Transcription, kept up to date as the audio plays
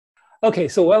Okay,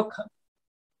 so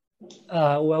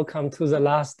welcome to the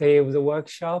last day of the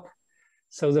workshop.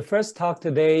 So the first talk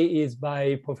today is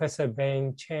by Professor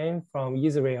Ben Chen from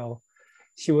Israel.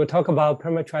 She will talk about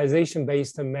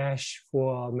parameterization-based mesh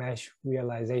for mesh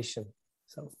realization.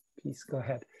 So please go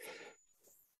ahead.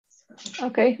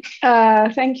 Okay,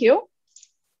 thank you.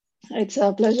 It's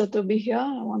a pleasure to be here.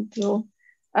 I want to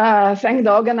thank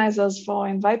the organizers for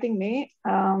inviting me.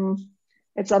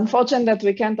 It's unfortunate that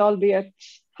we can't all be at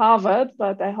Harvard,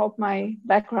 but I hope my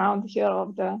background here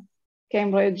of the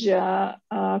Cambridge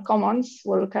Commons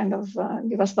will kind of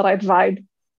give us the right vibe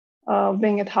of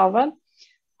being at Harvard,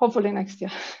 hopefully next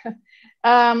year.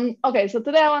 Okay, so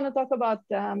today I want to talk about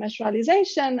mesh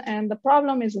realization, and the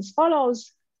problem is as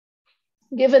follows.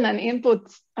 Given an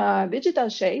input digital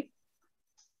shape,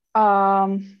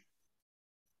 given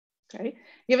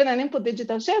an input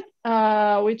digital shape,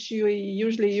 which you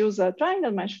usually use a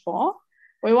triangle mesh for,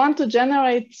 we want to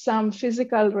generate some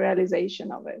physical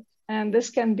realization of it. And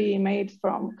this can be made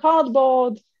from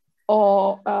cardboard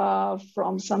or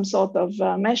from some sort of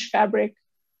mesh fabric,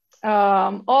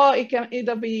 or it can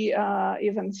either be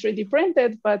even 3D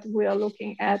printed, but we are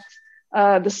looking at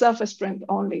the surface print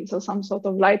only, so some sort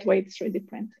of lightweight 3D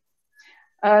print.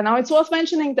 Now it's worth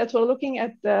mentioning that we're looking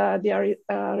at the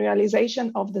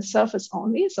realization of the surface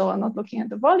only, so we're not looking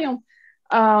at the volume.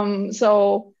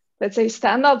 So let's say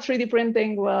standard 3D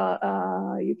printing, where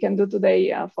you can do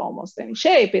today for almost any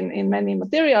shape in many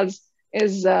materials,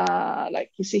 is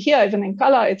like you see here, even in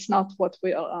color, it's not what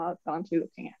we are currently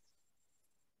looking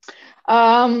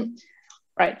at.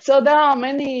 Right, so there are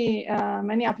many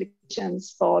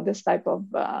applications for this type of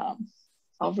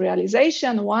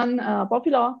realization. One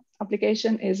popular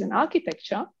application is in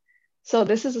architecture. So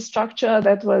this is a structure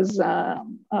that was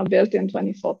built in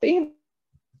 2014.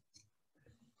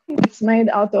 It's made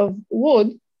out of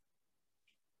wood.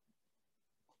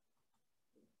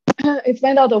 It's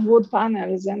made out of wood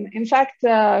panels. And in fact,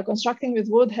 constructing with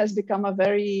wood has become a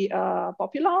very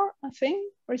popular thing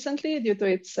recently due to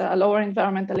its lower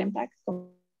environmental impact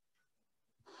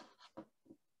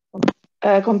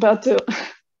compared to,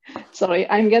 sorry,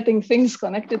 I'm getting things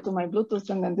connected to my Bluetooth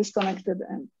and then disconnected,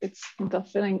 and it's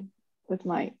interfering with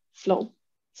my flow.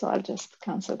 So I'll just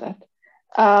cancel that.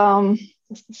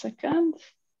 Just a second.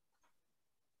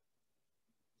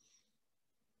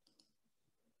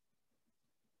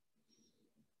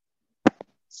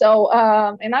 So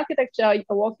in architecture,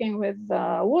 working with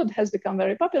wood has become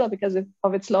very popular because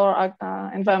of its lower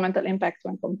environmental impact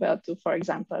when compared to, for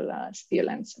example, steel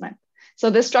and cement. So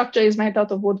this structure is made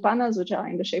out of wood panels, which are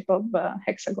in the shape of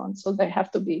hexagons. So they have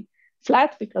to be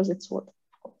flat because it's wood, of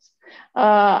course.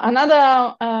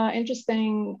 Another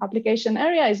interesting application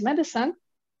area is medicine.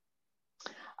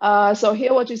 So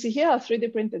here, what you see here are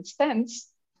 3D printed stents,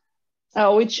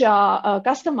 which are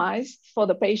customized for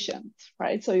the patient,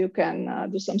 right? So you can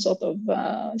do some sort of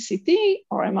CT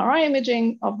or MRI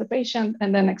imaging of the patient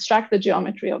and then extract the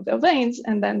geometry of their veins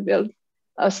and then build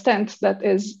a stent that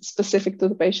is specific to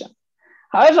the patient.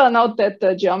 However, note that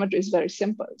the geometry is very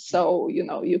simple. So,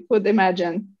 you could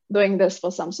imagine doing this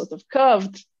for some sort of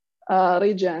curved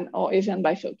region or even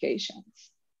bifurcations.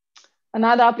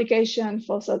 Another application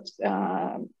for such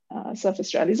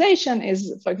surface realization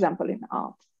is, for example, in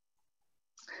art.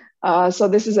 So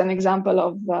this is an example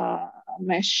of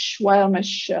wire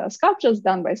mesh sculptures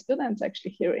done by students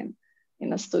actually here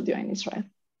in a studio in Israel.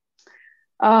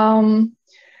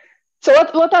 So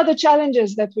what are the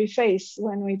challenges that we face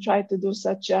when we try to do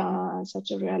such a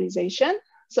realization?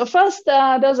 So first,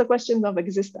 there's a question of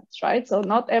existence, right? So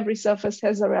not every surface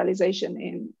has a realization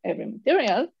in every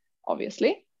material,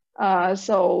 obviously.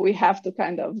 So we have to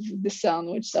kind of discern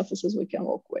which surfaces we can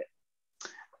work with.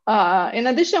 In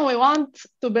addition, we want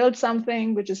to build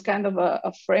something which is kind of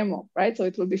a framework, right? So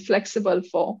it will be flexible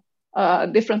for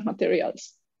different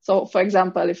materials. So for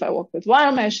example, if I work with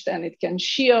wire mesh, then it can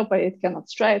shear, but it cannot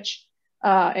stretch.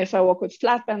 If I work with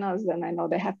flat panels, then I know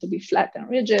they have to be flat and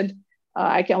rigid.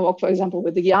 I can work, for example,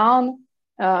 with the yarn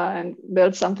and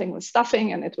build something with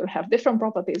stuffing, and it will have different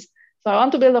properties. So I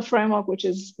want to build a framework which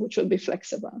will be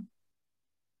flexible.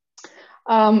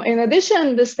 In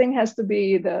addition, this thing has to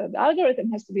be, the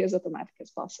algorithm has to be as automatic as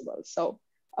possible. So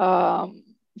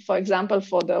for example,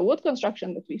 for the wood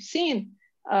construction that we've seen,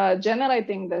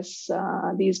 generating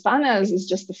these panels is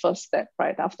just the first step,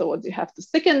 right? Afterwards, you have to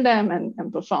thicken them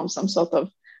and perform some sort of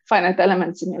finite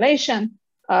element simulation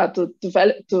to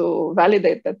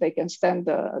validate that they can stand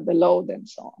the load and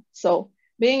so on. So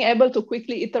being able to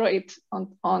quickly iterate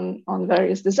on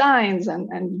various designs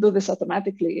and do this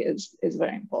automatically is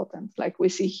very important. Like we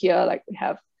see here, like we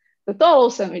have the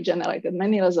tools and we generated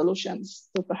many resolutions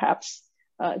to perhaps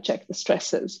check the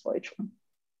stresses for each one.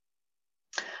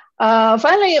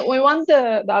 Finally, we want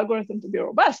the algorithm to be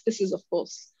robust. This is, of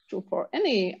course, true for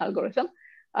any algorithm.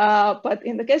 But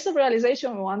in the case of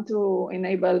realization, we want to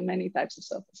enable many types of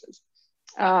surfaces,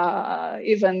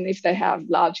 even if they have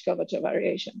large curvature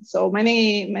variation. So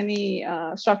many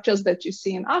structures that you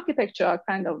see in architecture are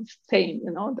kind of tame,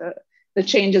 you know, the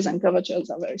changes and curvatures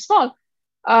are very small.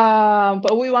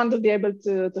 But we want to be able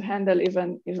to handle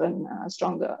even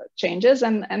stronger changes.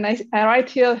 And I write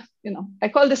here, you know, I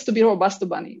call this to be robust to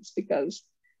bunnies because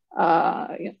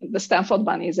the Stanford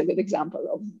bunny is a good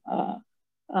example of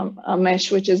a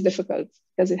mesh which is difficult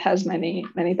because it has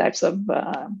many types of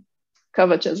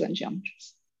curvatures and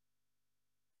geometries.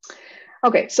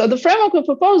 Okay, so the framework we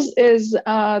propose is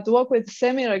to work with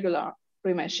semi-regular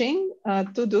remeshing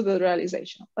to do the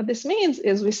realization. What this means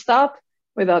is we start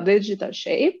with our digital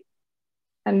shape,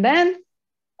 and then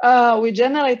we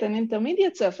generate an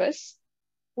intermediate surface,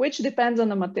 which depends on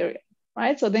the material,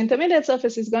 right? So the intermediate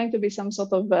surface is going to be some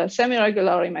sort of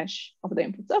semi-regular remesh of the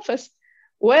input surface,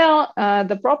 where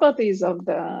the properties of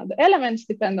the elements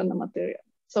depend on the material.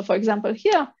 So for example,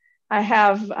 here,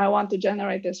 I want to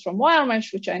generate this from wire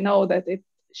mesh, which I know that it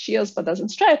shears but doesn't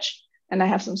stretch, and I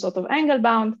have some sort of angle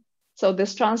bound. So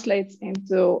this translates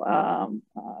into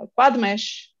quad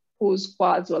mesh, whose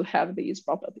quads will have these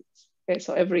properties. Okay,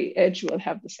 so every edge will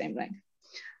have the same length.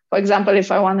 For example,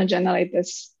 if I want to generate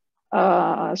this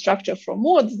structure from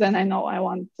wood, then I know I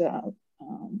want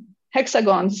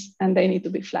hexagons, and they need to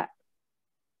be flat.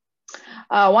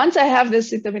 Once I have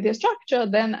this intermediate structure,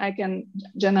 then I can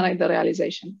generate the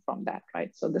realization from that,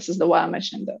 right? So this is the wire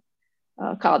mesh and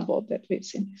the cardboard that we've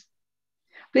seen.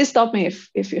 Please stop me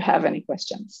if you have any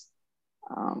questions.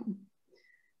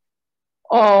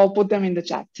 Or put them in the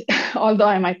chat, although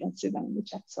I might not see them in the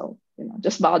chat. So, you know,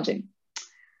 just barging.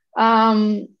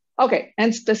 Okay,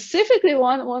 and specifically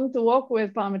want to work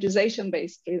with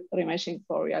parameterization-based remeshing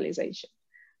for realization.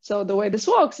 So the way this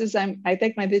works is I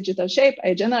take my digital shape,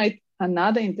 I generate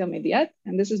another intermediate,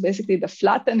 and this is basically the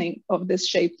flattening of this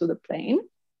shape to the plane,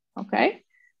 okay?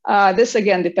 This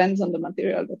again depends on the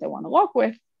material that I want to work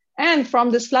with. And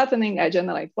from this flattening, I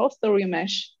generate both the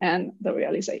remesh and the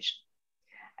realization.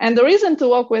 And the reason to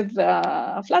work with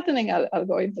flattening, I'll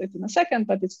go into it in a second,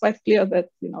 but it's quite clear that,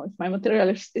 you know, if my material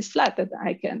is flattened,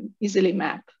 I can easily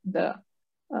map the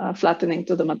flattening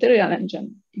to the material and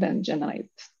then generate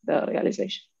the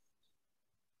realization.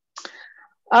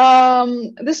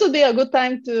 This would be a good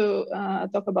time to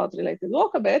talk about related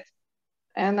work a bit.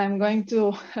 And I'm going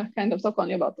to kind of talk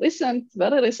only about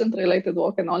very recent related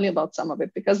work and only about some of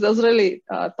it, because there's really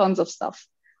tons of stuff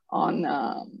on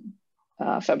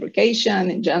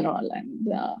fabrication in general and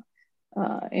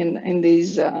in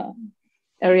these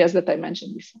areas that I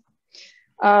mentioned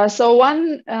before. So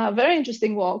one very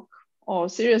interesting work or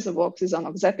series of works is on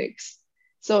auxetics.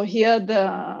 So here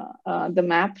the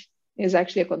map is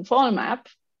actually a conformal map,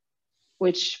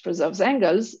 which preserves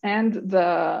angles, and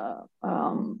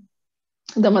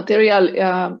the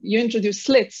material, you introduce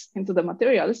slits into the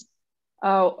materials,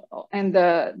 and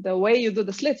the way you do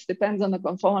the slits depends on the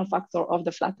conformal factor of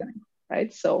the flattening,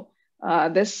 right? So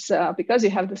because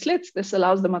you have the slits, this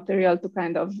allows the material to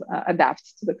kind of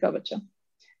adapt to the curvature.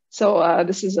 So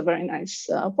this is a very nice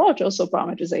approach, also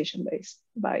parameterization-based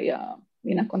by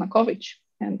Nina Konakovic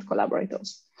and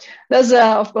collaborators. There's,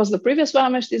 of course, the previous wire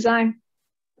mesh design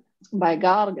by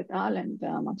Garg et al. And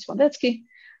Max Wondetsky.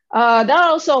 There are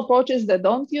also approaches that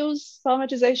don't use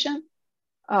parameterization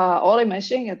or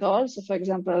remeshing at all. So for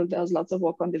example, there's lots of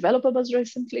work on developables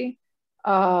recently.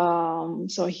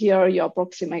 So here you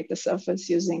approximate the surface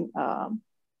using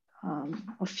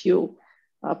a few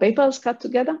papers cut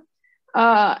together.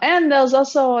 And there's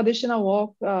also additional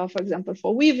work, for example,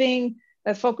 for weaving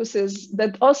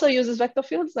that also uses vector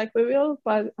fields like we will,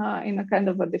 but in a kind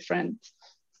of a different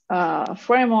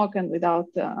framework and without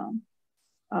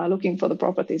looking for the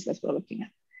properties that we're looking at.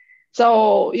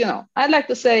 So, you know, I'd like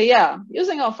to say, yeah,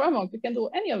 using our framework, you can do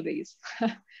any of these.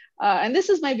 And this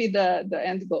is maybe the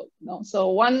end goal. You know?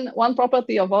 So one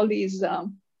property of all these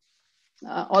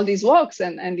works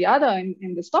and the other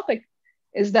in this topic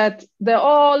is that they're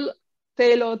all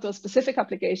tailored to a specific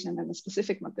application and a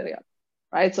specific material,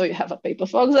 right? So you have a paper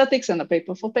for auxetics and a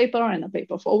paper for paper and a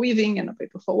paper for weaving and a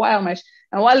paper for wire mesh.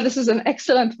 And while this is an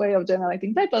excellent way of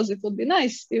generating papers, it would be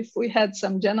nice if we had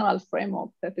some general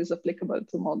framework that is applicable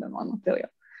to more than one material.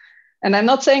 And I'm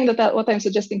not saying that what I'm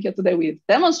suggesting here today, we've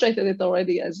demonstrated it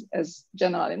already as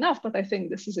general enough, but I think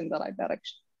this is in the right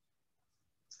direction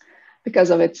because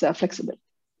of its flexibility.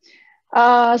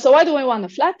 So why do we want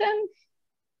to flatten?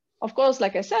 Of course,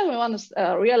 like I said, we want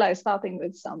to realize starting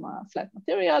with some flat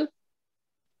material.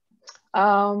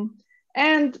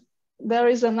 And there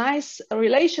is a nice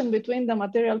relation between the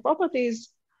material properties,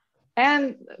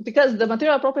 and because the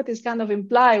material properties kind of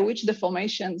imply which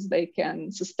deformations they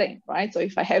can sustain, right? So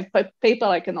if I have paper,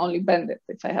 I can only bend it.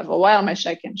 If I have a wire mesh,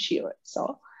 I can shear it.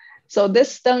 So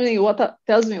this tells me what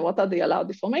are the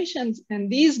allowed deformations, and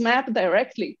these map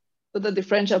directly to the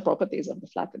differential properties of the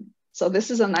flattening. So this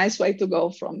is a nice way to go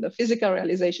from the physical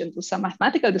realization to some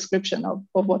mathematical description of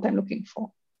what I'm looking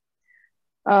for.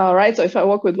 Right, so if I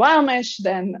work with wire mesh,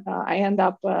 then I end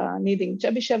up needing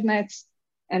Chebyshev nets.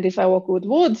 And if I work with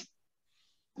wood,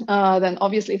 then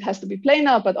obviously it has to be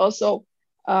planar, but also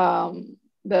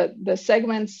the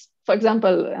segments, for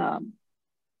example,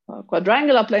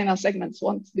 quadrangular planar segments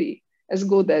won't be as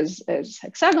good as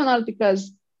hexagonal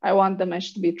because I want the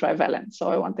mesh to be trivalent. So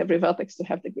I want every vertex to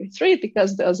have degree 3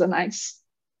 because there's a nice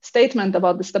statement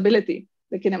about the stability,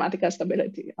 the kinematical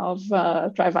stability of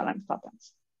trivalent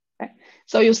patterns. Okay?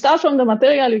 So you start from the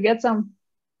material, you get some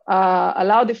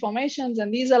allowed deformations,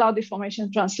 and these allowed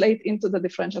deformations translate into the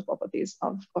differential properties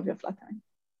of your flattening.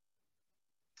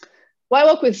 Why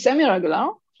work with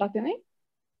semi-regular flattening?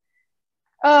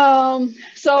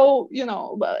 So, you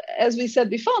know, as we said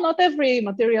before, not every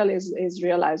material is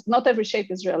realized, not every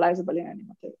shape is realizable in any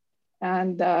material.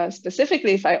 And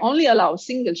specifically, if I only allow a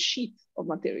single sheet of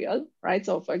material, right?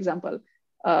 So for example,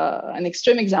 an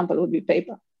extreme example would be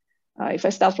paper. If I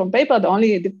start from paper, the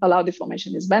only allowed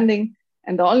deformation is bending,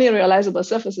 and the only realizable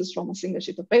surfaces from a single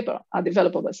sheet of paper are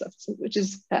developable surfaces, which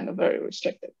is kind of very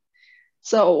restricted.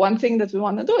 So one thing that we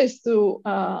want to do is to,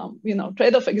 you know,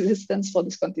 trade off existence for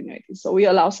discontinuity. So we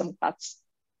allow some cuts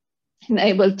and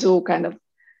able to kind of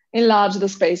enlarge the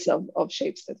space of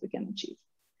shapes that we can achieve.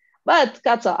 But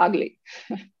cuts are ugly.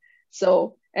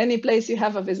 So any place you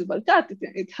have a visible cut,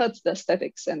 it hurts the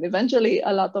aesthetics. And eventually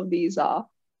a lot of these are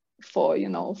for, you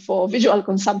know, for visual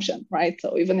consumption, right?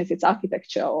 So even if it's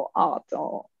architecture or art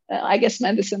or I guess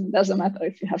medicine, it doesn't matter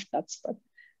if you have cuts, but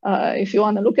if you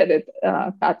want to look at it,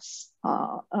 cuts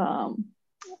are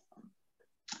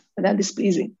then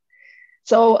displeasing.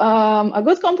 So a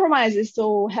good compromise is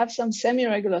to have some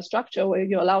semi-regular structure where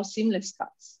you allow seamless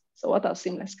cuts. So what are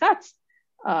seamless cuts?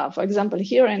 For example,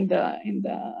 here in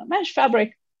the mesh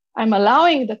fabric, I'm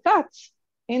allowing the cuts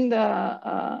in the,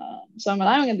 so I'm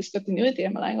allowing a discontinuity,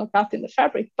 I'm allowing a cut in the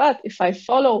fabric, but if I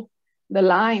follow the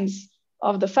lines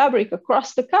of the fabric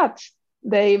across the cut,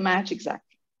 they match exactly.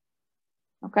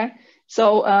 Okay,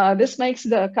 so this makes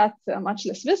the cut much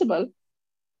less visible,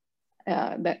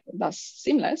 thus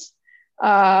seamless,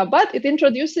 but it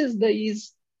introduces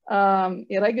these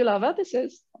irregular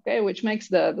vertices, okay, which makes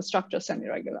the structure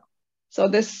semi-regular. So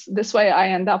this way I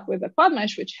end up with a quad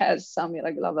mesh which has some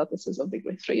irregular vertices of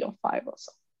degree 3 or 5 or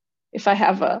so. If I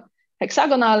have a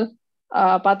hexagonal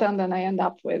pattern, then I end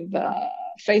up with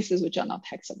faces which are not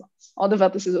hexagons. All the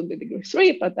vertices will be degree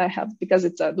 3, but I have, because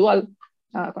it's a dual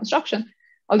construction,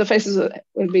 all the faces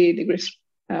will be degrees,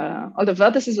 all the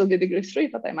vertices will be degree 3,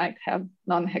 but I might have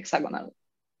non-hexagonal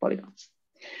polygons.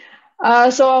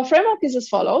 So our framework is as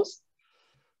follows.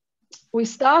 We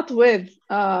start with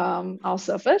our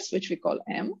surface, which we call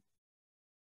M.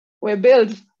 We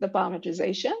build the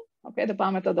parameterization. Okay, the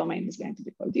parameter domain is going to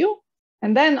be called U.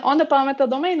 And then on the parameter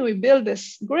domain, we build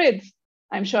this grid.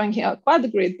 I'm showing here a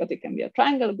quad grid, but it can be a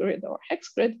triangle grid or hex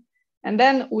grid. And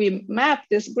then we map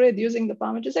this grid using the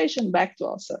parameterization back to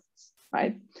our surface,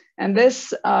 right? And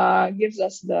this gives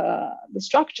us the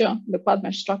structure, the quad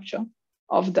mesh structure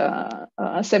of the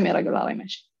semi-regular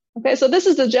remeshing. Okay, so this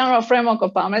is the general framework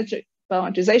of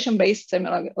parameterization-based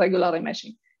semi-regular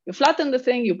remeshing. You flatten the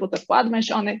thing, you put a quad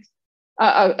mesh on it,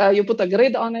 you put a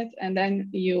grid on it, and then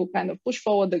you kind of push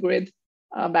forward the grid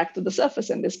back to the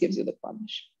surface, and this gives you the quad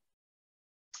mesh.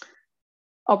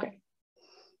 Okay.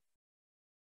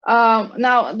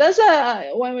 Now, there's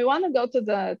when we want to go to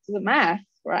the math,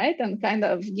 right, and kind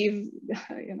of give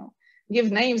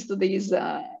give names to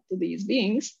these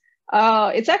beings,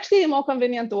 it's actually more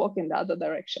convenient to walk in the other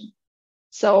direction.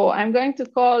 So I'm going to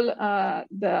call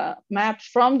the map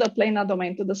from the planar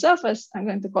domain to the surface, I'm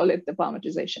going to call it the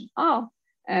parameterization R,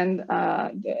 and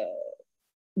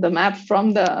the map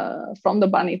from the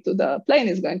bunny to the plane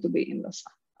is going to be inverse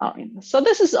R inverse. So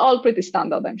this is all pretty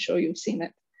standard. I'm sure you've seen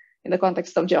it in the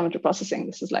context of geometry processing.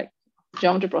 This is like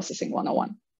geometry processing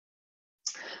 101.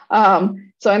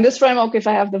 So in this framework, if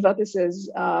I have the vertices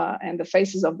and the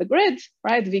faces of the grid,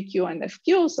 right, VQ and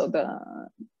FQ, so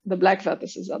the black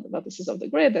vertices are the vertices of the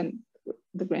grid and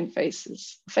the green face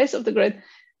is the face of the grid,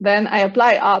 then I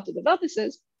apply R to the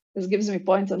vertices. This gives me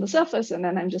points on the surface, and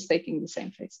then I'm just taking the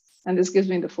same faces. And this gives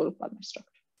me the full quad mesh structure.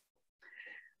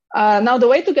 Now, the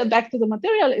way to get back to the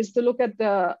material is to look at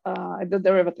the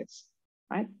derivatives,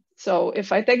 right? So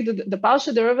if I take the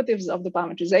partial derivatives of the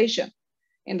parameterization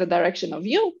in the direction of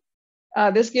u,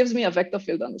 this gives me a vector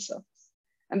field on the surface.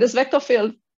 And this vector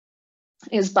field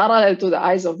is parallel to the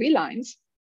eyes of v lines,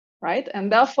 right?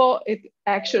 And therefore, it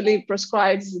actually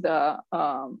prescribes the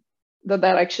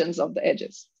directions of the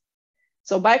edges.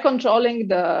 So by controlling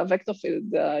the vector field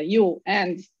u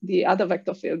and the other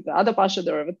vector field, the other partial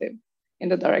derivative in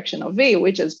the direction of v,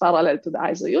 which is parallel to the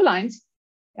iso u lines,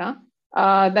 yeah,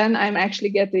 then I'm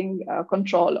actually getting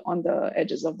control on the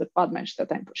edges of the quad mesh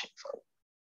that I'm pushing for.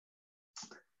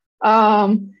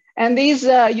 And these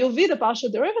uv, the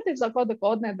partial derivatives, are called the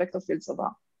coordinate vector fields of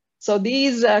R. So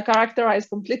these characterize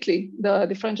completely the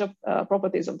differential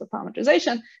properties of the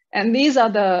parameterization. And these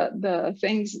are the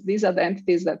things, these are the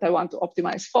entities that I want to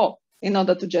optimize for in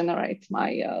order to generate my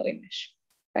remesh.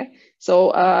 Okay? So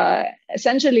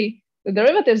essentially, the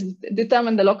derivatives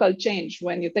determine the local change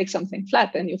when you take something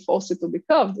flat and you force it to be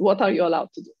curved. What are you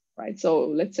allowed to do, right? So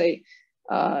let's say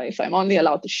if I'm only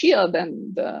allowed to shear,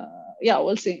 then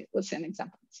we'll see an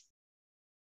example.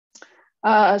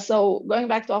 So going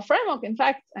back to our framework, in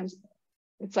fact,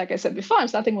 it's like I said before, I'm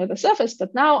starting with the surface,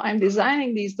 but now I'm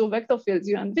designing these two vector fields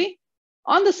u and v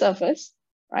on the surface,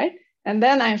 right? And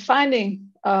then I'm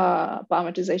finding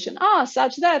parameterization R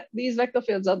such that these vector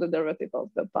fields are the derivative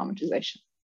of the parameterization.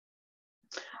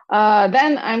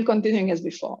 Then I'm continuing as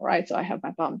before, right? So I have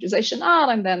my parameterization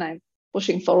R, and then I'm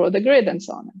pushing forward the grid and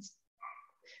so on.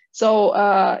 So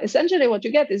essentially what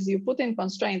you get is you put in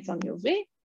constraints on uv,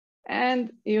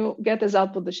 and you get as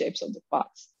output the shapes of the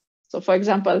parts. So for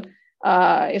example,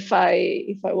 if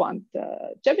I want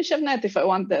Chebyshev net, if I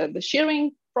want the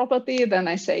shearing property, then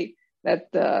I say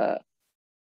that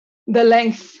the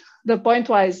length, the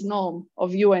pointwise norm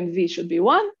of u and v should be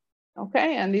 1,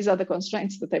 okay? And these are the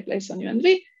constraints that I place on u and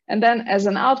v. And then as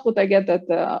an output, I get that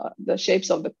the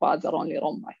shapes of the quads are only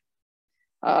rhombi.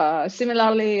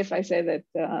 Similarly, if I say that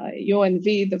u and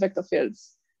v, the vector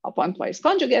fields, are pointwise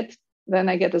conjugate, then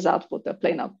I get as output a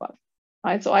planar quad,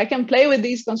 right? So I can play with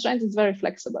these constraints. It's very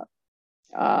flexible.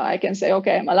 I can say,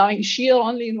 okay, I'm allowing shear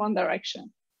only in one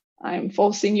direction. I'm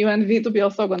forcing u and v to be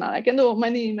orthogonal. I can do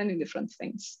many, many different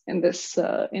things in this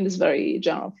very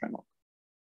general framework.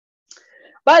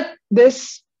 But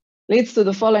this leads to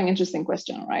the following interesting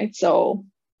question, right? So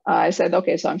I said,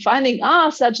 okay, so I'm finding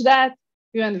R such that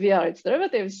u and v are its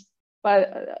derivatives,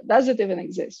 but does it even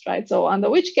exist, right? So under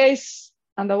which case,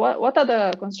 under what are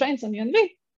the constraints on u and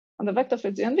v, on the vector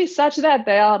fields u and v, such that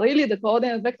they are really the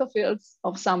coordinate vector fields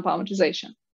of some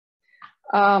parameterization.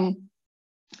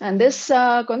 And this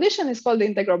condition is called the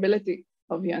integrability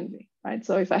of u and v, right?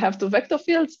 So if I have two vector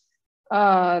fields,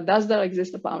 does there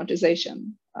exist a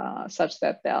parameterization such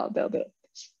that they are their derivatives?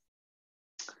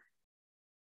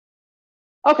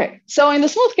 Okay, so in the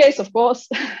smooth case, of course,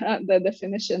 the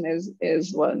definition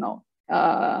is well known.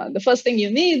 The first thing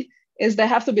you need is they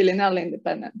have to be linearly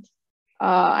independent.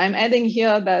 I'm adding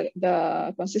here that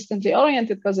the consistently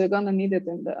oriented because we're going to need it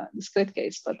in the discrete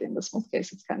case, but in the smooth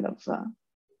case, it's kind of,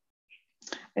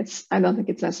 I don't think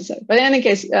it's necessary. But in any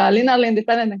case, linearly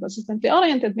independent and consistently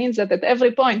oriented means that at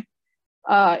every point,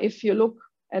 if you look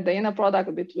at the inner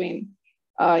product between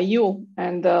u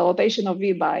and the rotation of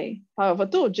v by pi over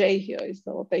 2, j here is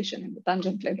the rotation in the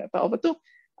tangent plane by pi over 2,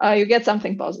 you get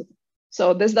something positive.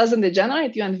 So this doesn't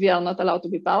degenerate. U and v are not allowed to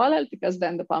be parallel because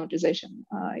then the parameterization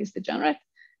is degenerate,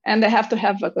 and they have to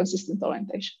have a consistent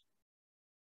orientation.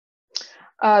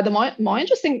 The more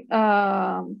interesting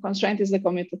constraint is the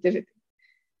commutativity.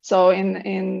 So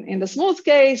in the smooth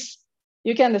case,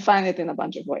 you can define it in a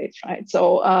bunch of ways, right? So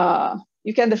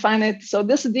you can define it. So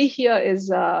this D here is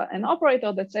an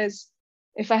operator that says,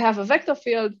 if I have a vector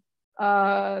field,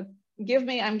 I'm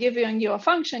giving you a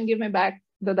function, give me back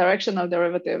the directional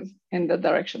derivative in the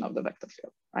direction of the vector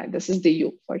field, right? This is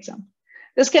du, for example.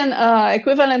 This can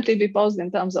equivalently be posed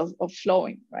in terms of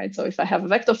flowing, right? So if I have a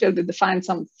vector field that defines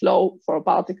some flow for a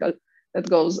particle that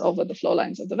goes over the flow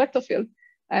lines of the vector field,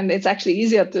 and it's actually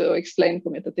easier to explain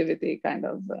commutativity kind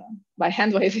of by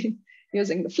hand waving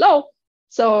using the flow.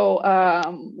 So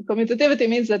commutativity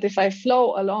means that if I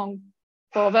flow along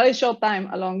for a very short time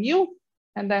along u,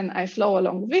 and then I flow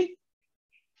along v,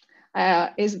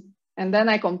 and then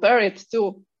I compare it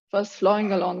to first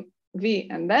flowing along v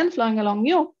and then flowing along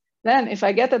u, then if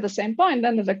I get at the same point,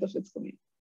 then the vector fields commute.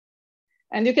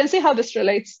 And you can see how this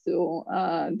relates to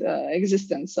the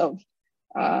existence of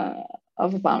a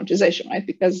parameterization, right?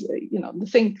 Because the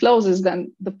thing closes,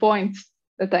 then the point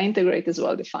that I integrate is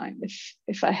well defined.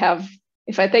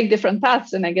 If I take different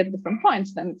paths and I get different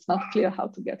points, then it's not clear how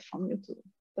to get from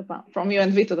u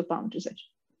and v to the parameterization.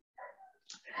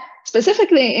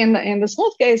 Specifically in the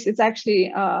smooth case, it's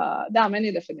actually there are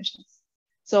many definitions.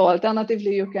 So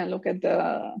alternatively, you can look at the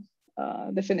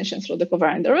definition through the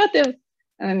covariant derivative,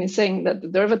 and it's saying that the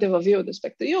derivative of u with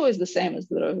respect to u is the same as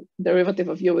the derivative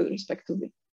of u with respect to v.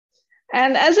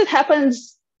 And as it happens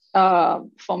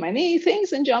for many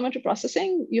things in geometry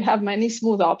processing, you have many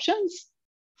smooth options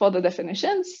for the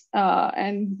definitions,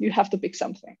 and you have to pick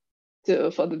something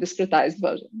for the discretized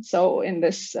version. So in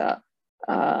this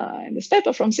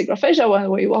paper from SIGGRAPH Asia, when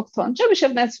we worked on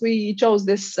Chebyshev nets, we chose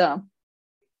this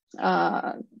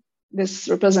this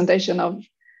representation of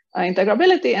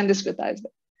integrability and discretized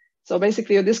it. So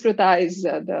basically, you discretize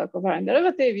the covariant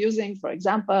derivative using, for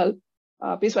example,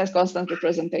 piecewise constant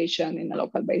representation in a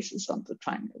local basis onto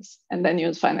triangles, and then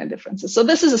use finite differences. So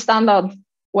this is a standard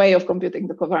way of computing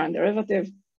the covariant derivative.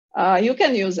 You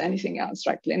can use anything else,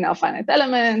 right? Linear finite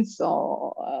elements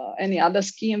or any other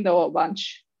scheme. There were a bunch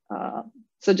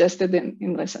suggested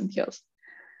in recent years.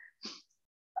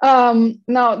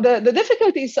 Now, the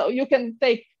difficulty, so you can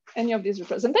take any of these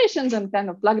representations and kind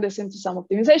of plug this into some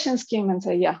optimization scheme and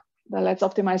say, yeah, then let's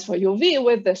optimize for UV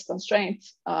with this constraint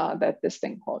that this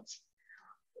thing holds.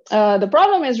 The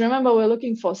problem is, remember, we're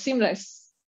looking for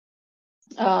seamless,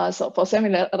 so for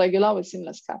semi-regular with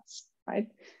seamless cuts, right?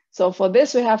 So for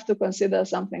this, we have to consider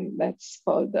something that's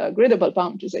called griddable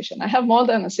parameterization. I have more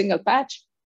than a single patch.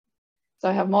 So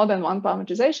I have more than one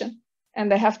parameterization, and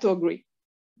they have to agree.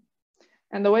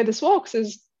 And the way this works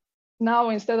is now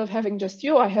instead of having just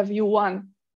U, I have U1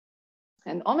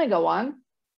 and omega1,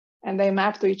 and they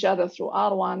map to each other through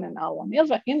R1 and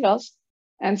R1 inverse.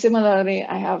 And similarly,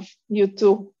 I have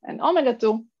U2 and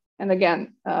omega2, and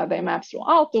again, they map through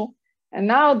R2. And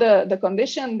now the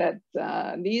condition that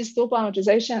these two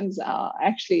parameterizations are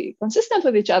actually consistent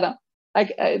with each other,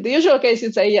 like the usual case,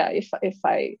 you'd say, yeah, if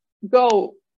I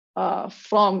go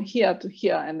from here to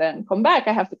here and then come back,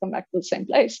 I have to come back to the same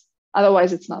place.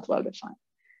 Otherwise, it's not well defined.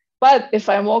 But if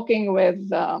I'm working with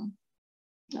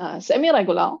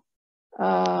semi-regular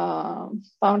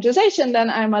parameterization, then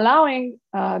I'm allowing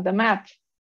the map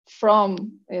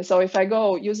from, so if I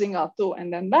go using R2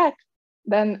 and then back,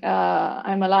 then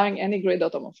I'm allowing any grid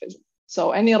automorphism.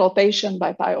 So any rotation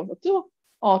by pi over 2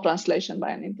 or translation by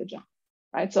an integer,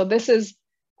 right? So this is,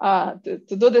 to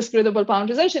do this griddable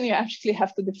parameterization, you actually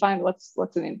have to define what's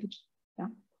an integer.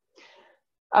 Yeah.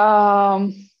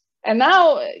 And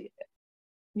now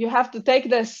you have to take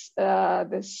this,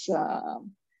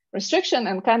 restriction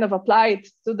and kind of apply it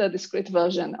to the discrete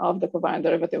version of the covariant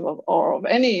derivative or of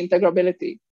any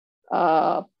integrability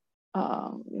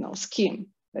scheme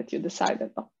that you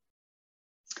decided on.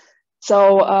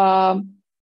 So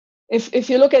if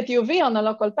you look at UV on a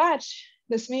local patch,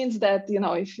 this means that,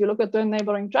 if you look at the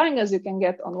neighboring triangles, you can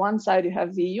get on one side you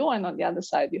have VU, and on the other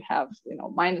side you have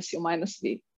minus U minus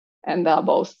V, and they're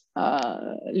both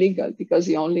legal because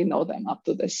you only know them up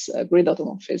to this grid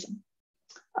automorphism.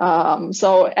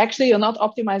 So actually, you're not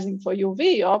optimizing for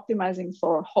UV, you're optimizing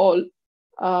for a whole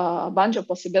bunch of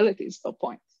possibilities per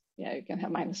point. Yeah, you can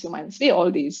have minus U minus V,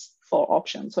 all these 4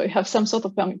 options. So you have some sort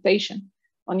of permutation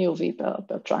on UV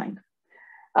per triangle.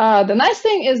 The nice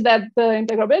thing is that the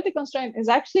integrability constraint is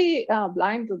actually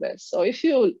blind to this. So if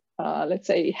you, let's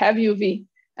say, have UV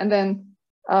and then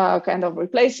kind of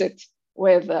replace it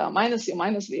with minus U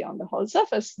minus V on the whole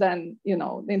surface, then the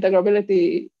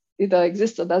integrability either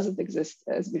exists or doesn't exist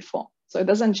as before. So it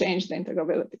doesn't change the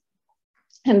integrability.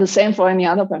 And the same for any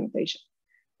other permutation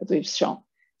that we've shown.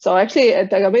 So actually,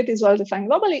 integrability is well defined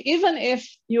globally, even if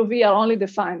UV are only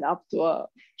defined up to a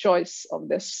choice of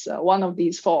this one of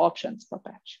these 4 options per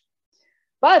patch.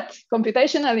 But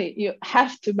computationally, you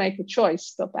have to make a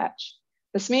choice per patch.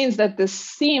 This means that this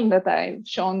scheme that I've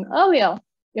shown earlier,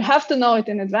 you have to know it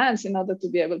in advance in order to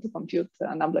be able to compute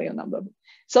nabla U, nabla V.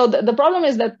 So the problem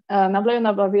is that nabla U,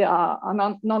 nabla V are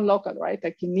non-local, right?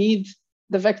 Like you need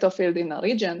the vector field in a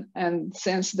region. And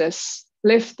since this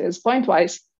lift is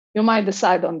pointwise, you might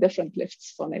decide on different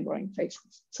lifts for neighboring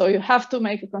faces. So you have to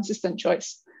make a consistent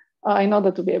choice in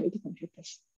order to be able to compute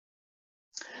this.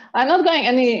 I'm not going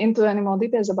into any more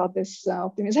details about this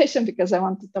optimization because I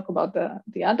want to talk about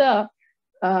the other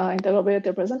integrability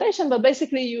representation, but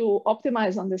basically you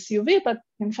optimize on this UV, but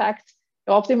in fact,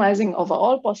 you're optimizing over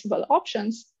all possible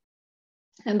options.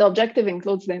 And the objective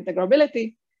includes the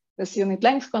integrability, this unit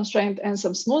length constraint, and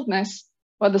some smoothness,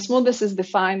 where the smoothness is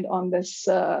defined on this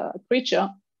creature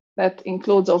that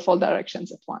includes all 4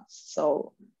 directions at once.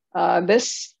 So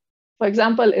this, for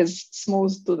example, is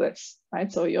smooth to this,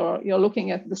 right? So you're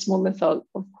looking at the smoothness of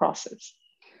crosses.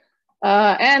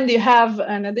 And you have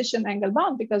an addition angle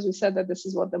bound because we said that this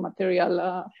is what the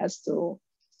material has to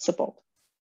support.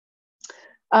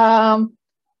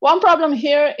 One problem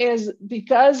here is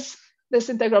because this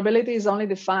integrability is only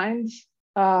defined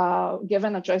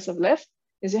given a choice of lift,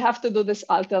 is you have to do this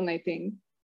alternating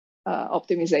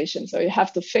optimization. So you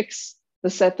have to fix the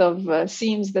set of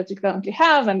seams that you currently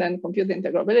have, and then compute the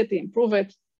integrability, improve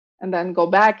it, and then go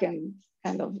back and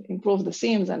kind of improve the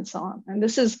seams and so on. And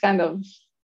this is kind of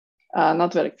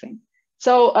not very clean.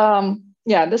 So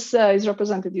yeah, this is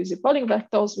represented using polling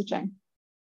vectors, which I'm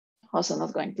also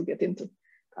not going to get into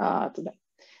today.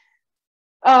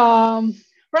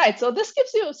 Right, so this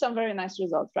gives you some very nice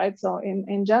results, right? So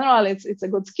in general, it's a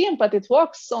good scheme, but it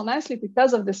works so nicely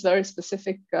because of this very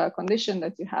specific condition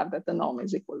that you have, that the norm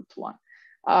is equal to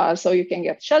 1. So you can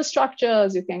get shell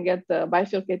structures, you can get the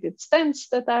bifurcated stents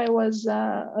that I was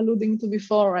alluding to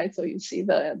before, right? So you see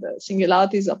the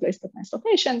singularities are placed at nice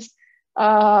locations.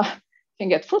 You can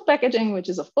get fruit packaging, which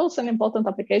is of course an important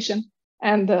application,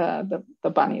 and the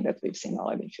bunny that we've seen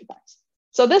already a few times.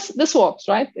 So this works,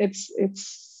 right?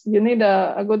 You need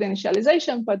a good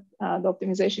initialization, but the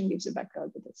optimization gives you back a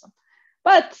good result.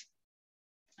 But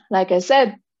like I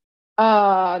said, there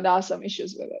are some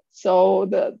issues with it. So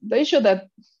the issue that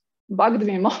bugged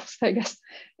me most, I guess,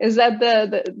 is that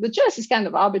the choice is kind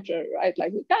of arbitrary, right?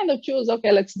 Like we kind of choose,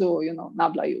 okay, let's do,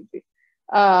 nabla UV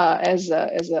as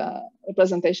a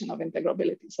representation of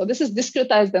integrability. So this is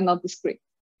discretized and not discrete.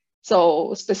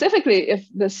 So specifically, if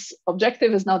this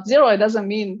objective is not 0, it doesn't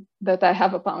mean that I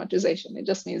have a parameterization. It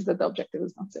just means that the objective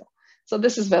is not 0. So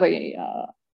this is very,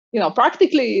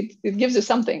 practically it gives you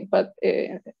something, but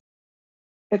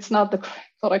it's not the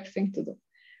correct thing to do.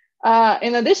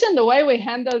 In addition, the way we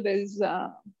handle this,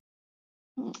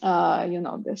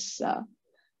 this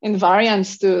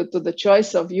invariance to the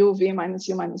choice of u, v minus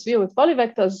u minus v with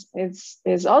polyvectors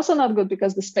is also not good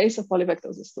because the space of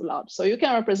polyvectors is too large. So you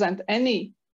can represent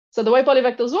any. So the way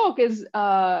polyvectors work is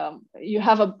you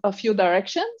have a few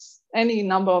directions, any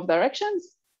number of directions,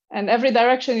 and every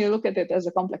direction you look at it as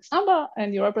a complex number,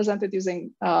 and you represent it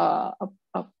using a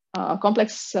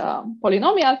complex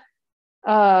polynomial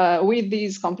with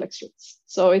these complex roots.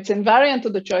 So it's invariant to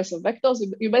the choice of vectors.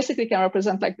 You basically can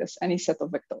represent like this any set of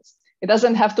vectors. It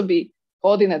doesn't have to be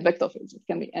coordinate vector fields. It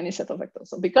can be any set of vectors.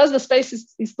 So because the space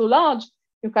is too large,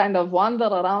 you kind of wander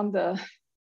around the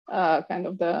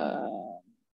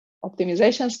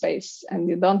optimization space, and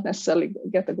you don't necessarily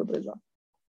get a good result.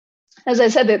 As I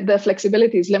said, the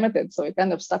flexibility is limited, so you're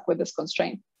kind of stuck with this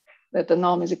constraint that the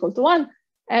norm is equal to 1,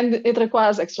 and it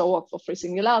requires extra work for free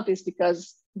singularities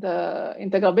because the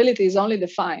integrability is only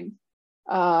defined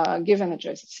given a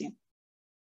choice of seam.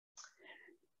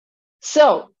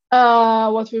 So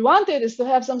what we wanted is to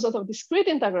have some sort of discrete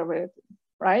integrability,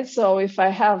 right? So if I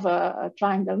have a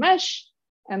triangle mesh,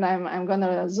 and I'm going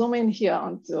to zoom in here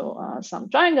onto some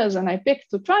triangles, and I pick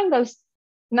 2 triangles.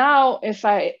 Now, if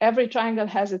every triangle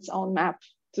has its own map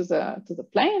to the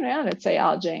plane, yeah, let's say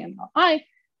Rj and Ri,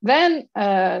 then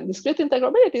discrete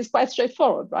integrability is quite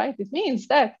straightforward, right? It means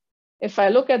that if I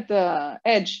look at the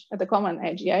edge, at the common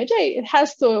edge Eij, it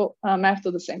has to map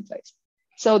to the same place.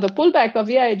 So the pullback of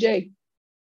Eij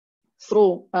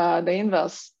through the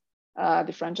inverse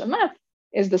differential map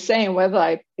is the same whether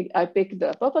I pick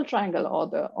the purple triangle or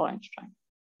the orange triangle.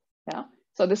 Yeah,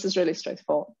 so this is really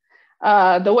straightforward.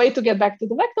 The way to get back to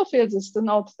the vector fields is to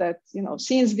note that,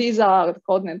 since these are the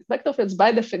coordinate vector fields,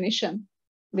 by definition,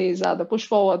 these are the push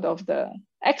forward of the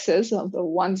x's of the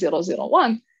 1, 0, 0,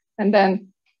 1, and then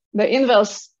the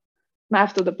inverse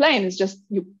map to the plane is just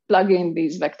you plug in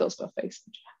these vectors per face.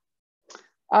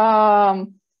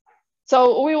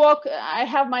 So we work, I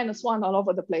have -1 all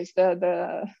over the place.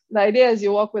 The idea is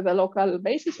you work with a local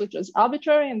basis, which is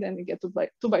arbitrary, and then you get 2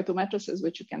 by 2 matrices,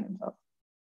 which you can invert.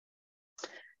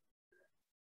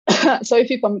 So if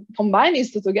you combine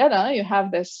these 2 together, you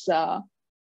have this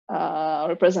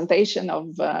representation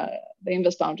of the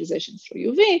inverse parameterization through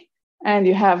UV, and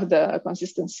you have the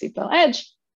consistency per edge.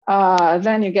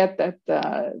 Then you get that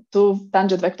 2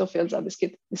 tangent vector fields are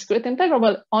discrete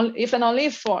integrable if and only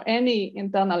if for any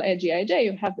internal edge Eij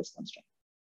you have this constraint.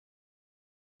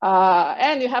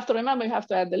 And you have to remember you have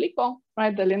to add the LICO,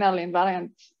 right? The linearly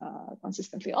invariant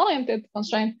consistently oriented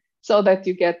constraint, so that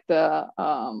you get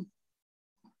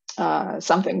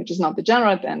something which is not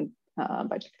degenerate and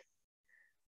bijective.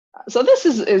 So this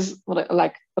is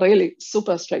like really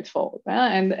super straightforward,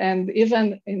 and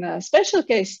even in a special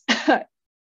case.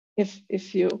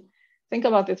 If you think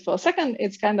about it for a second,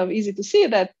 it's kind of easy to see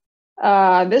that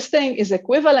this thing is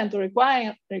equivalent to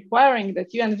requiring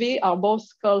that U and V are both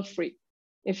curl free.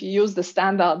 If you use the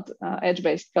standard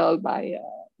edge-based curl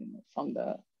from the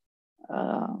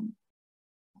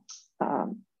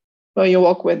where you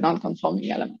work with non-conforming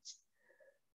elements.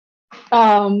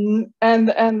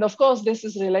 And of course, this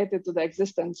is related to the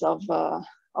existence of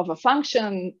of a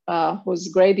function whose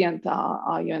gradient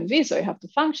are u and v. So you have two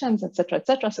functions, et cetera, et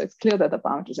cetera. So it's clear that the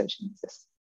parameterization exists.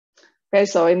 Okay,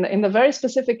 so in the very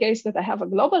specific case that I have a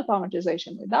global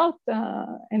parameterization without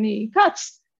any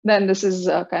cuts, then this is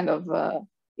kind of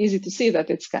easy to see that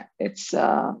it's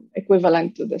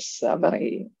equivalent to this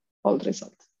very old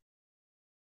result.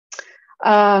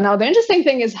 Now, the interesting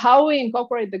thing is how we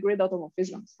incorporate the grid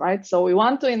automorphisms, right? So we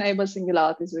want to enable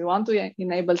singularities. We want to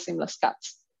enable seamless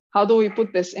cuts. How do we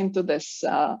put this into this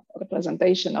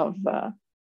representation of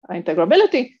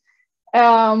integrability?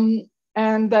 And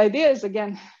the idea is,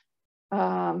 again,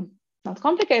 not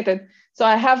complicated. So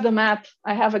I have the map.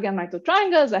 I have, again, my two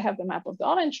triangles. I have the map of the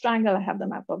orange triangle. I have the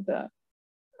map of the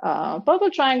purple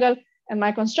triangle. And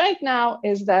my constraint now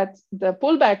is that the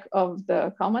pullback of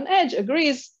the common edge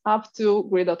agrees up to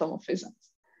grid automorphisms.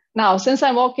 Now, since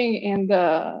I'm working in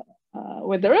the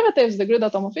with derivatives, the grid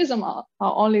automorphism are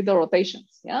only the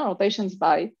rotations, rotations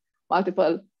by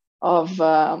multiple of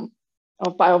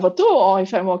pi over 2, or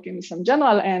if I'm working with some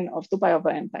general n of 2 pi over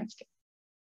n times k.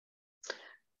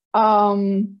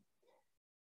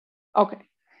 Okay,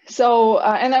 so,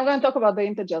 and I'm going to talk about the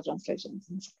integer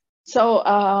translations. So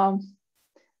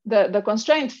the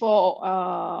constraint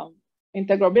for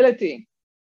integrability,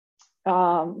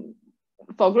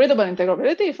 for griddable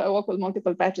integrability, if I work with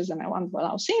multiple patches and I want to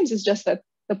allow seams, is just that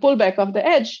the pullback of the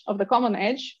edge, of the common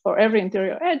edge for every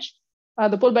interior edge,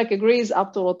 the pullback agrees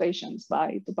up to rotations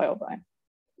by 2 pi over n,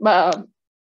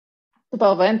 2 pi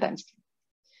over n times k.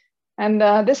 And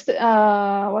this,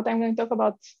 what I'm going to talk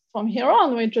about from here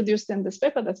on, we introduced in this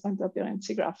paper that's going to appear in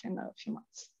SIGGRAPH in a few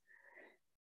months.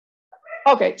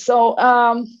 Okay, so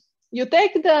you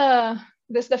take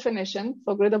this definition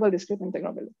for griddable discrete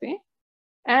integrability,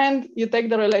 and you take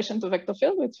the relation to vector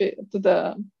field, to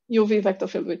the UV vector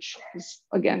field, which is,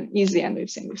 again, easy and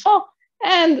we've seen before,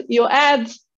 and you add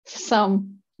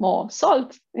some more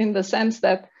salt in the sense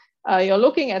that you're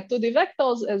looking at 2D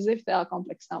vectors as if they are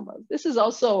complex numbers. This is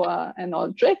also an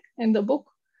old trick in the book,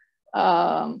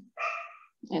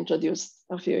 introduced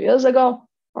a few years ago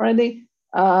already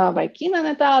by Keenan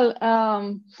et al.,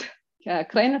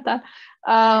 Crane et al.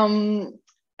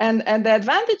 And the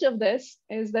advantage of this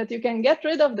is that you can get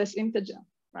rid of this integer,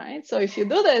 right? So if you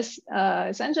do this,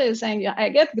 essentially you're saying, I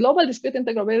get global discrete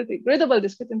integrability, griddable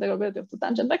discrete integrability of two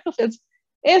tangent vector fields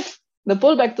if the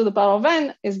pullback to the power of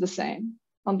n is the same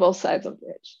on both sides of the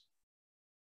edge.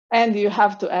 And you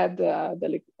have to add the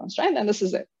liquid constraint, and this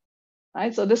is it,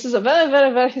 right? So this is a very,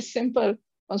 very, very simple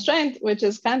constraint, which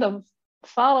is kind of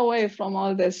far away from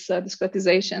all these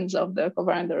discretizations of the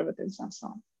covariant derivatives and so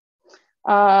on.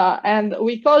 And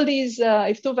we call these,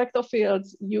 if two vector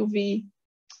fields, UV,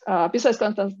 piecewise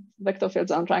constant vector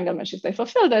fields on triangle mesh, if they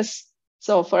fulfill this,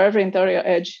 so for every interior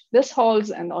edge, this holds,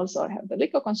 and also I have the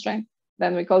liquid constraint,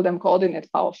 then we call them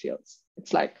coordinate power fields.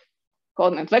 It's like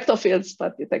coordinate vector fields,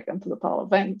 but you take them to the power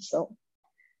of n, so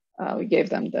we gave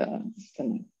them the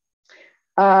name.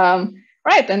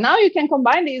 Right, and now you can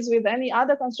combine these with any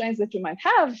other constraints that you might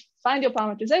have, find your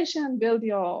parameterization, build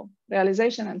your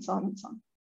realization, and so on and so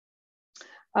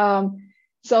on.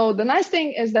 So the nice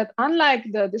thing is that unlike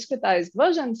the discretized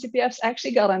version, CPFs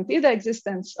actually guarantee the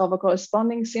existence of a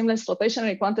corresponding seamless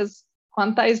rotationally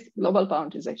quantized global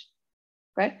parameterization,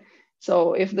 okay?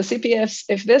 So if the CPFs,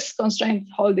 if this constraint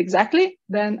hold exactly,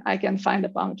 then I can find a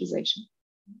parameterization.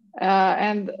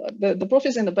 And the proof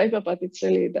is in the paper, but it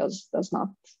really does not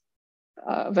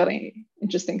very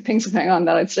interesting things going on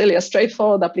there. It's really a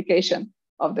straightforward application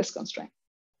of this constraint.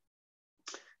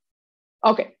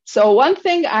 Okay, so one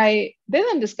thing I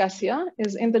didn't discuss here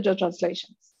is integer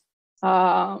translations.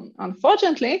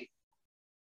 Unfortunately,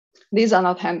 these are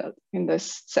not handled in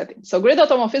this setting. So grid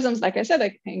automorphisms, like I said,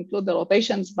 I include the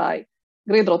rotations by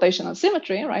grid rotational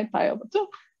symmetry, right, pi over 2,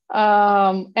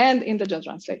 and integer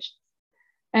translation.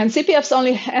 And CPFs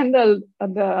only handle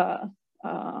the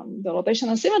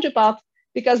rotational symmetry part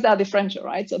because they are differential,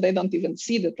 right? So they don't even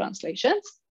see the translations.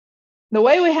 The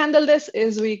way we handle this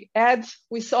is we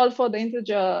solve for the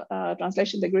integer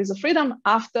translation degrees of freedom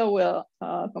after we're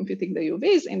computing the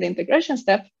UVs in the integration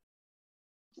step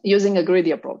using a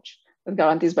greedy approach that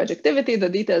guarantees bijectivity. The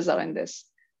details are in this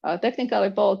technical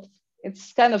report.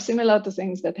 It's kind of similar to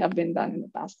things that have been done in the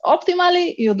past.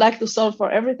 Optimally, you'd like to solve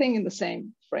for everything in the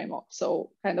same framework.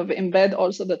 So kind of embed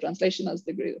also the translation as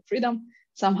degree of freedom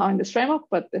somehow in this framework,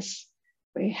 but this,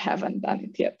 we haven't done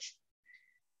it yet.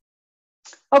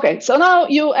 Okay, so now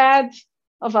you add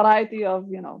a variety of,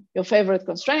 your favorite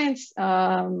constraints.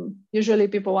 Usually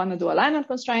people want to do alignment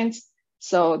constraints.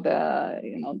 So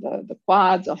the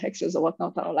quads or hexes or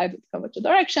whatnot are aligned with curvature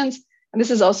directions. And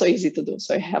this is also easy to do.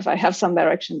 So I have some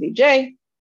direction dj.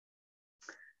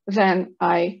 then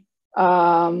I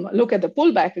look at the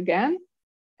pullback again.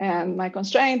 And my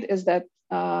constraint is that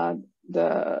the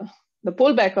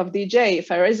pullback of dj,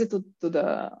 if I raise it to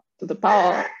the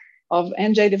power of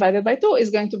nj divided by 2,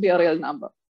 is going to be a real number.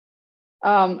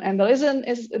 And the reason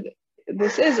is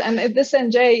this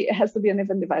nj has to be an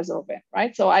even divisor of n,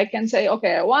 right? So I can say,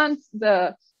 okay, I want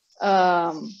the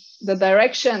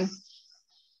direction.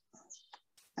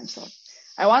 I'm sorry.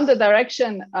 I want the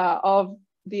direction of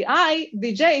the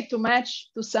dj to match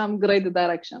to some grid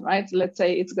direction, right? So let's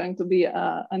say it's going to be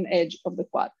an edge of the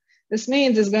quad. This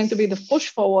means it's going to be the push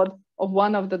forward of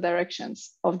one of the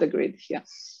directions of the grid here.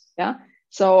 Yeah.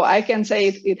 So I can say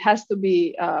it has to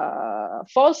be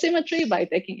 4 symmetry by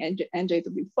taking nj to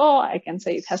be 4. I can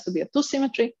say it has to be a 2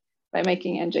 symmetry by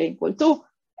making nj equal 2.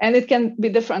 And it can be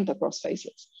different across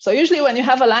phases. So usually when you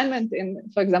have alignment in,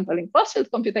 for example, in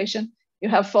cross-field computation, you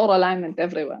have 4 alignment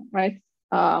everywhere, right?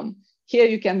 Here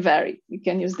you can vary. You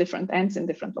can use different ends in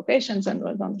different locations, and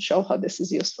we're going to show how this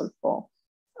is useful for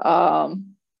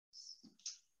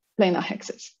planar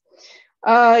hexes.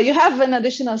 You have an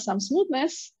additional some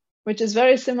smoothness, which is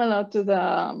very similar to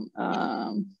the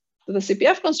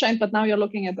CPF constraint, but now you're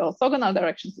looking at the orthogonal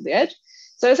direction to the edge.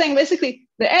 So you're saying basically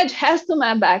the edge has to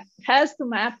map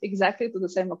exactly to the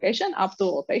same location up to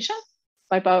rotation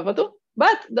by pi over 2.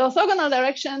 But the orthogonal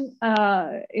direction,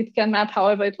 it can map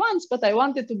however it wants, but I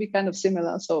want it to be kind of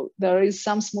similar. So there is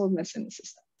some smoothness in the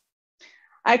system.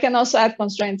 I can also add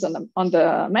constraints on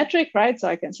the metric, right? So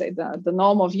I can say the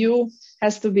norm of U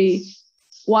has to be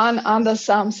 1 under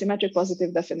some symmetric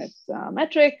positive definite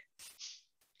metric.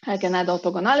 I can add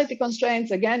orthogonality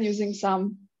constraints, again, using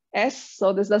some S.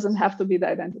 So this doesn't have to be the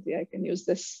identity. I can use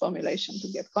this formulation to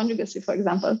get conjugacy, for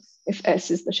example, if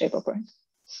S is the shape operator.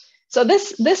 So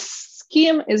this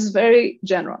scheme is very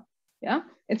general. Yeah,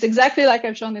 it's exactly like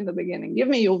I've shown in the beginning. Give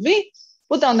me UV,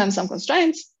 put on them some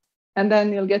constraints, and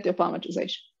then you'll get your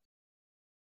parameterization.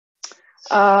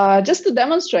 Just to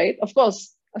demonstrate, of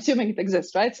course, assuming it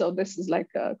exists, right? So this is like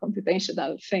a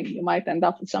computational thing. You might end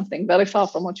up with something very far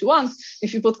from what you want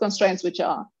if you put constraints which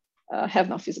are have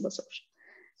no feasible solution.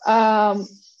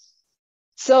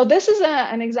 So this is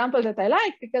an example that I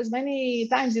like, because many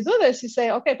times you do this, you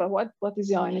say, okay, but what is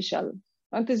your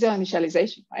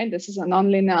initialization, right? This is a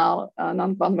nonlinear,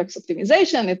 non-convex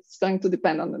optimization. It's going to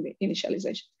depend on the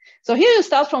initialization. So here you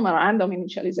start from a random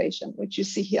initialization, which you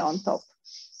see here on top.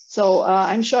 So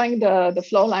I'm showing the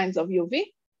flow lines of UV,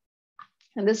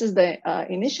 and this is the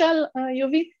initial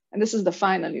UV, and this is the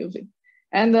final UV.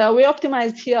 And we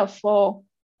optimized here for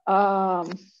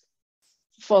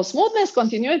smoothness,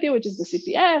 continuity, which is the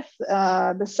CPF,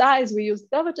 the size, we use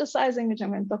curvature sizing, which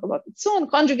I'm going to talk about it soon,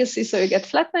 conjugacy, so you get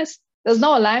flatness. There's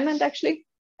no alignment actually,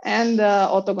 and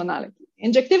orthogonality.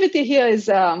 Injectivity here is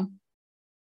the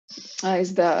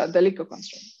Lico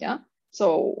constraint. Yeah.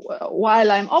 So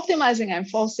while I'm optimizing, I'm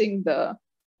forcing the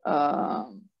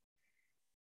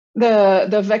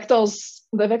vector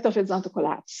fields not to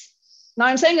collapse. Now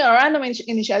I'm saying a random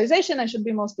initialization, I should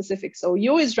be more specific. So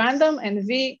U is random and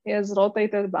V is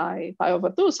rotated by pi over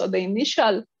 2. So the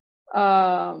initial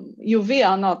UV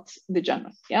are not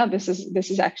degenerate. Yeah, this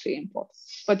is actually important.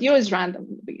 But U is random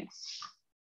in the beginning.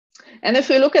 And if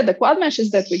we look at the quad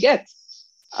meshes that we get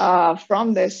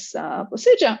from this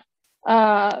procedure,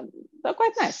 they're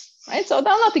quite nice, right? So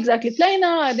they're not exactly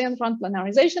planar. I didn't run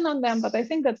planarization on them, but I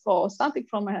think that for starting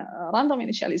from a random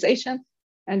initialization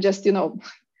and just,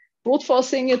 brute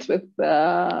forcing it with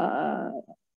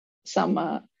some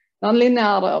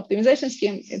nonlinear optimization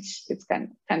scheme, it's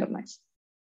kind of nice.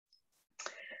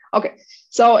 Okay,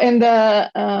 so in the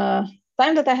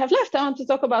time that I have left, I want to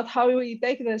talk about how we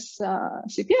take this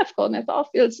CPF coordinate ORF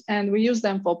fields and we use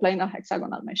them for planar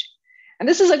hexagonal meshing. And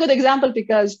this is a good example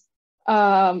because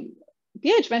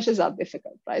PH meshes are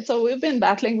difficult, right? So we've been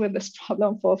battling with this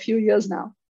problem for a few years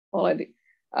now already.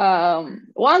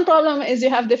 One problem is you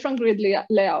have different grid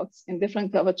layouts in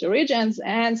different curvature regions,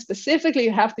 and specifically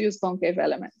you have to use concave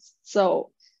elements.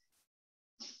 So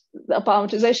the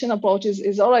parameterization approach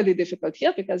is already difficult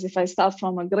here, because if I start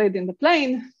from a grid in the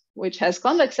plane, which has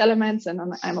convex elements, and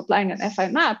I'm applying an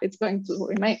affine map, it's going to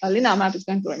remain, a linear map is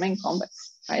going to remain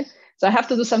convex, right? So I have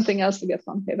to do something else to get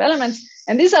concave elements,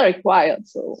 and these are required.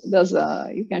 So there's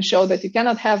you can show that you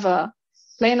cannot have a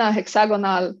planar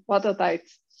hexagonal watertight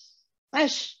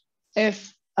mesh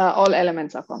if all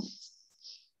elements are convex.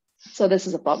 So this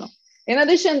is a problem. In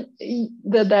addition,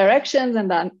 the directions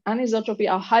and the anisotropy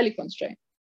are highly constrained.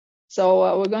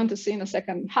 So we're going to see in a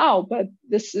second how, but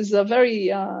this is a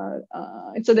very,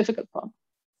 it's a difficult problem.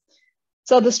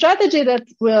 So the strategy that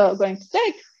we're going to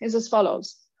take is as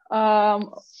follows.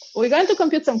 We're going to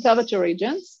compute some curvature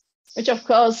regions. which of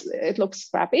course it looks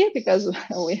crappy because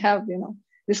we have,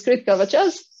 discrete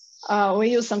curvatures. We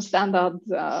use some standard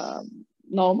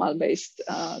normal-based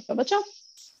curvature.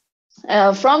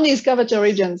 From these curvature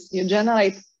regions, you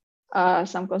generate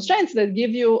some constraints that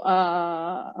give you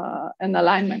an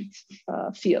alignment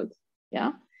field.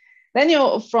 Yeah. Then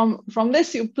from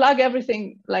this, you plug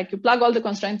everything, like you plug all the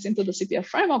constraints into the CPF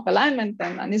framework, alignment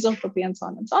and anisotropy and so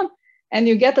on and so on, and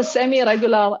you get a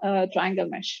semi-regular triangle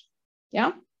mesh.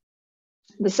 Yeah.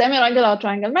 The semi-regular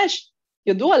triangle mesh,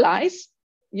 you dualize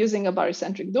using a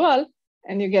barycentric dual,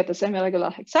 and you get a semi-regular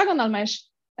hexagonal mesh,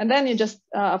 and then you just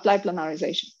apply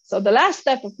planarization. So the last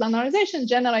step of planarization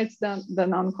generates the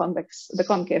non-convex, the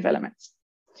concave elements.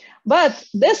 But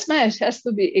this mesh has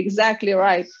to be exactly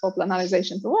right for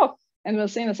planarization to work, and we'll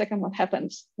see in a second what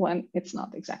happens when it's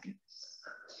not exactly.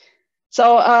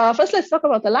 So first, let's talk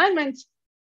about alignment.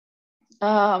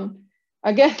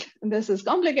 Again, this is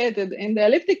complicated. In the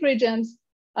elliptic regions,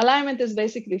 alignment is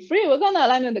basically free. We're going to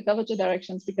align in the curvature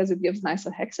directions because it gives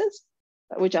nicer hexes,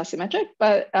 which are symmetric,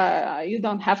 but you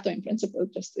don't have to in principle,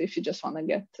 just if you just want to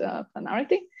get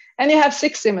planarity. And you have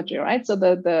 6 symmetry, right? So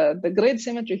the grid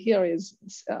symmetry here is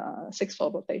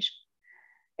 6-fold rotation.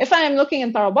 If I am looking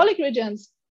in parabolic regions,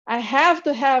 I have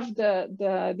to have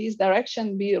these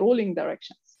directions be ruling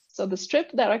directions. So the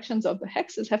strip directions of the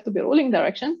hexes have to be ruling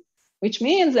directions, which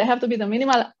means they have to be the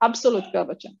minimal absolute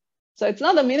curvature. So it's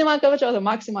not the minimal curvature or the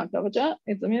maximal curvature,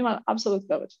 it's the minimal absolute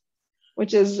curvature,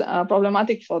 which is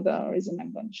problematic for the reason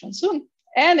I'm going to show soon.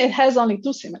 And it has only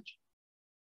 2 symmetry.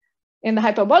 In the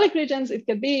hyperbolic regions, it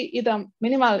can be either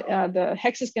minimal, the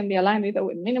hexes can be aligned either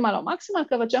with minimal or maximal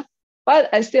curvature, but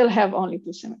I still have only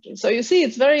 2 symmetries. So you see,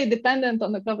 it's very dependent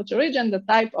on the curvature region, the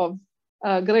type of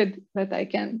grid that I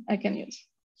can use.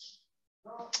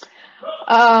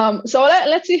 So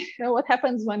let's see what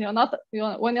happens when you're not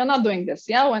doing this.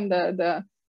 Yeah, when the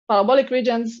parabolic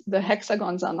regions, the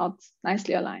hexagons are not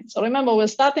nicely aligned. So remember, we're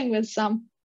starting with some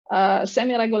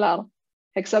semi-regular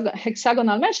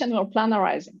hexagonal mesh, and we're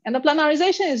planarizing. And the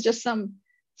planarization is just some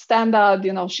standard,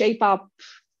 shape up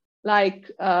like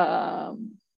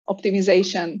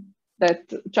optimization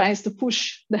that tries to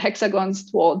push the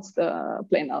hexagons towards the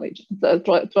planar region,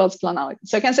 towards planarity.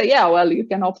 So I can say, yeah, well, you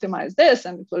can optimize this,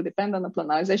 and it will depend on the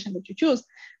planarization that you choose,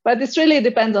 but it really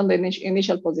depends on the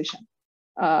initial position.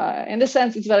 In this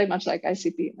sense, it's very much like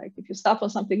ICP. Like if you start on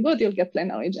something good, you'll get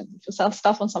planar region. If you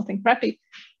start on something crappy,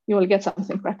 you will get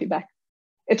something crappy back.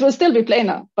 It will still be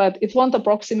planar, but it won't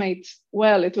approximate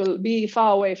well. It will be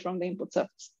far away from the input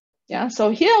surface. Yeah.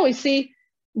 So here we see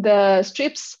the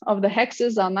strips of the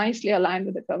hexes are nicely aligned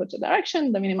with the curvature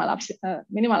direction, the minimal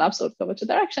absolute curvature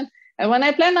direction. And when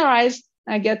I planarize,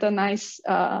 I get a nice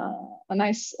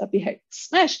p-hex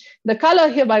mesh. The color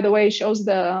here, by the way, shows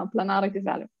the planarity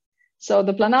value. So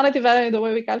the planarity value, the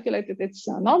way we calculate it, it's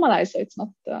normalized, so it's not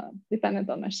dependent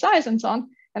on mesh size and so on.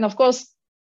 And of course,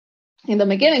 in the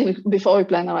beginning, before we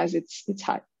planarize, it's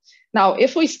high. Now,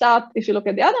 if you look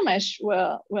at the other mesh,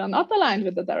 where we're not aligned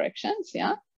with the directions,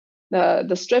 yeah,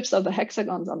 the strips of the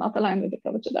hexagons are not aligned with the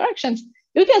curvature directions,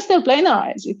 you can still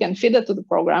planarize. You can feed it to the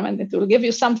program, and it will give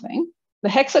you something. The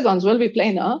hexagons will be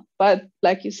planar, but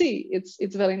like you see,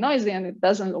 it's very noisy, and it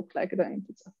doesn't look like the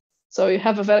input surface. So you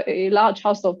have a very large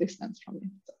Hausdorff distance from the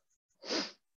input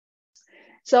surface.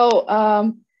 So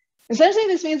essentially,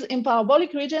 this means in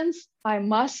parabolic regions, I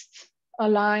must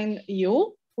align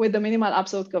U with the minimal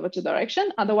absolute curvature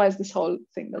direction. Otherwise, this whole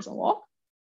thing doesn't work.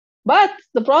 But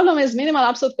the problem is minimal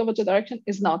absolute curvature direction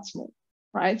is not smooth,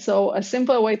 right? So a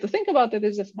simple way to think about it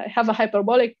is if I have a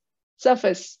hyperbolic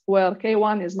surface where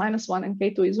K1 is -1 and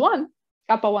K2 is 1,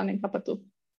 kappa 1 and kappa 2,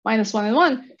 -1 and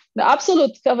 1, the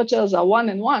absolute curvatures are 1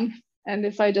 and 1. And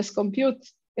if I just compute,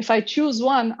 if I choose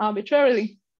one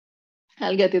arbitrarily,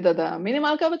 I'll get either the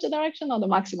minimal curvature direction or the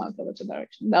maximal curvature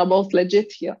direction. They're both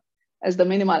legit here as the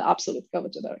minimal absolute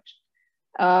curvature direction,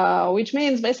 which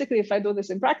means basically if I do this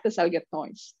in practice, I'll get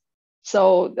noise.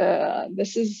 So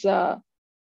this is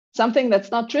something that's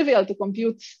not trivial to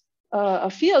compute a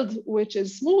field which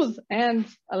is smooth and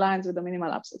aligns with the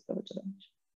minimal absolute curvature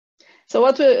direction. So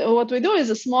what we do is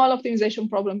a small optimization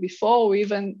problem before we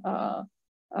even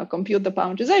compute the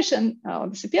parameterization or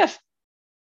the CPF,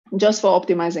 just for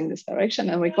optimizing this direction,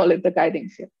 and we call it the guiding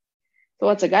field. So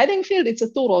what's a guiding field? It's a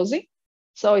 2 rosy.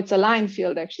 So it's a line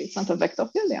field, actually. It's not a vector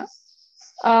field, yeah.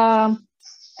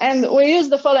 And we use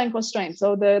the following constraints.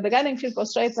 So the guiding field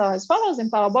constraints are as follows. In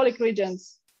parabolic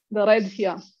regions, the red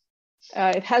here,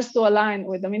 it has to align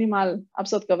with the minimal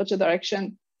absolute curvature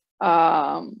direction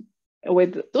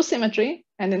with 2 symmetry.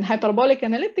 And in hyperbolic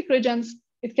and elliptic regions,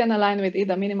 it can align with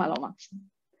either minimal or maximal.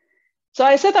 So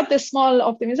I set up this small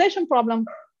optimization problem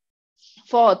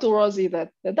for 2 rho-z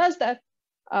that does that.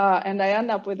 And I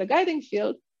end up with a guiding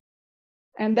field.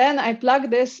 And then I plug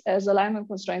this as alignment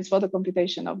constraints for the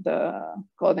computation of the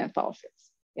coordinate power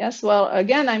fields. Yes, well,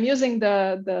 again, I'm using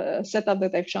the setup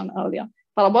that I've shown earlier.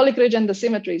 Parabolic region, the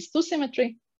symmetry is 2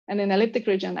 symmetry. And in elliptic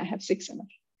region, I have 6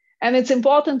 symmetry. And it's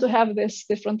important to have this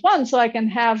different one so I can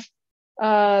have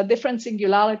different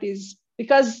singularities.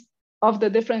 Because of the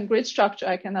different grid structure,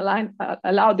 I can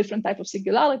allow different type of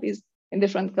singularities in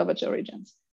different curvature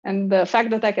regions. And the fact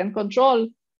that I can control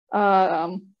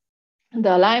the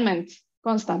alignment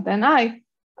constant Ni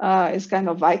is kind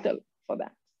of vital for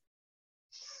that.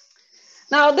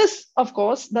 Now, this, of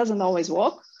course, doesn't always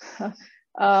work.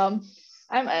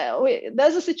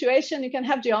 There's a situation, you can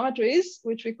have geometries,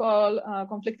 which we call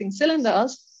conflicting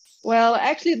cylinders. Well,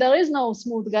 actually, there is no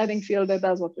smooth guiding field that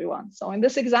does what we want. So in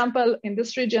this example, in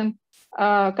this region,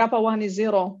 kappa 1 is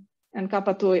 0 and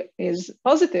kappa 2 is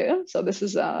positive. So this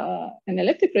is an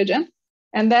elliptic region.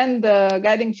 And then the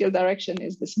guiding field direction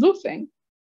is this blue thing.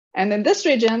 And in this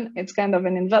region, it's kind of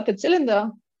an inverted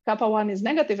cylinder. Kappa 1 is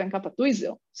negative and kappa 2 is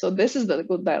 0. So this is the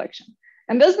good direction.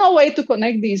 And there's no way to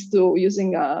connect these two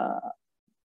using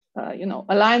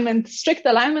alignment, strict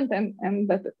alignment, and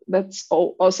that's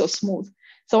also smooth.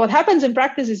 So what happens in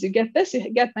practice is you get this, you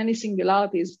get many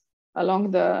singularities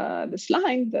along this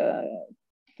line, the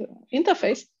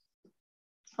interface.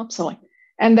 Oh, sorry.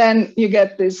 And then you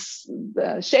get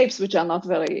the shapes which are not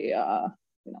very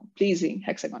pleasing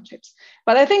hexagon shapes.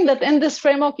 But I think that in this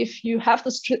framework, if you have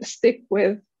to stick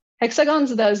with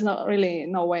hexagons, there's really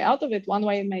no way out of it. One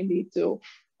way may be to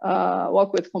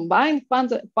work with combined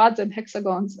quads and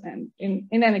hexagons. And in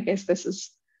any case, this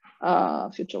is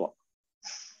future work.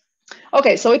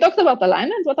 Okay, so we talked about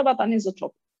alignment. What about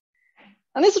anisotropy?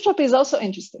 Anisotropy is also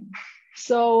interesting.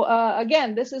 So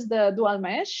again, this is the dual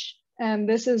mesh. And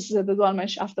this is the dual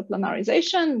mesh after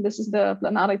planarization. This is the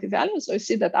planarity value. So you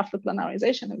see that after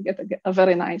planarization, you get a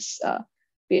very nice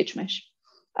pH mesh.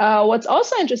 What's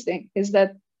also interesting is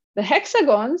that the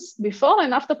hexagons before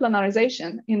and after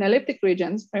planarization in elliptic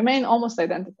regions remain almost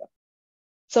identical.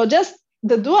 So just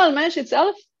the dual mesh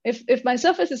itself, if my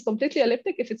surface is completely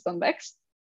elliptic, if it's convex,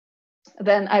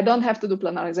 then I don't have to do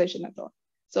planarization at all.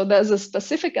 So there's a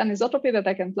specific anisotropy that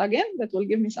I can plug in that will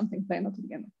give me something planar to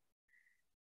begin with.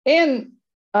 In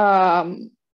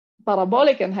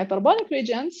parabolic and hyperbolic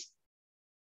regions,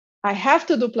 I have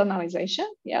to do planarization,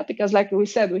 because like we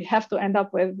said, we have to end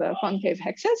up with concave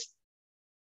hexes.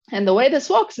 And the way this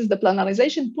works is the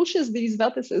planarization pushes these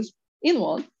vertices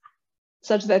inward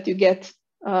such that you get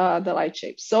the right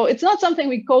shapes. So it's not something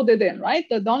we coded in, right?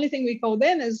 The only thing we code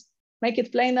in is make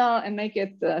it planar and make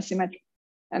it symmetric.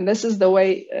 And this is the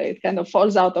way it kind of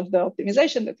falls out of the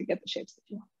optimization that you get the shapes that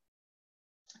you want.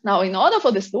 Now, in order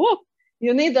for this to work,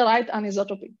 you need the right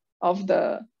anisotropy of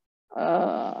the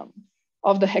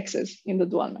hexes in the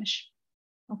dual mesh,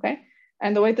 okay?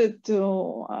 And the way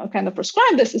to kind of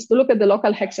prescribe this is to look at the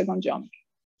local hexagon geometry.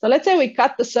 So let's say we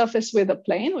cut the surface with a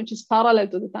plane, which is parallel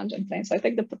to the tangent plane. So I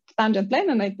take the tangent plane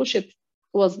and I push it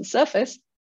towards the surface.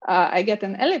 I get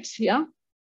an ellipse here.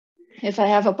 If I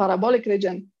have a parabolic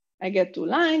region, I get 2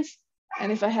 lines.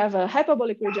 And if I have a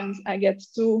hyperbolic region, I get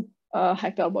 2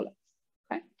 hyperbolas.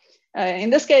 In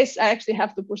this case, I actually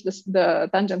have to push the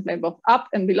tangent plane both up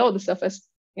and below the surface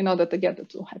in order to get the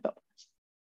 2 hyperbolas.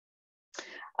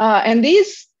 And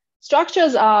these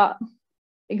structures are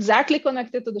exactly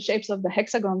connected to the shapes of the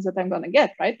hexagons that I'm going to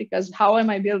get, right? Because how am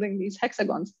I building these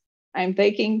hexagons? I'm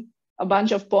taking a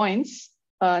bunch of points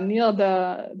near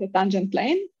the tangent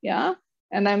plane,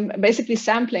 and I'm basically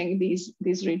sampling these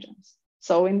regions.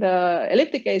 So in the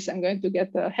elliptic case, I'm going to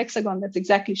get a hexagon that's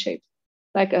exactly shaped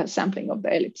like a sampling of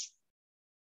the ellipse.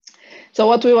 So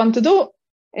what we want to do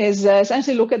is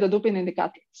essentially look at the Dupin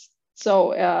indicatrix.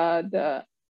 So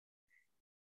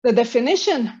the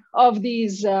definition of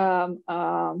these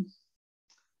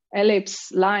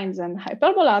ellipse, lines, and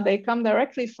hyperbola, they come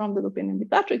directly from the Dupin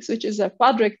indicatrix, which is a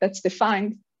quadric that's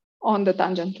defined on the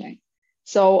tangent plane.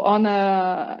 So in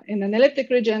an elliptic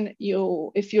region,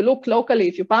 if you look locally,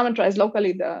 if you parameterize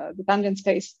locally the tangent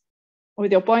space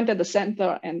with your point at the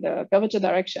center and the curvature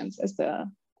directions as the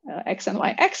x and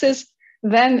y axis,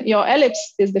 then your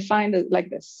ellipse is defined like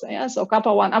this. So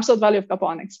kappa 1, absolute value of kappa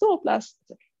 1 x2 plus,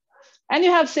 etc. And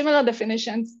you have similar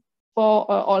definitions for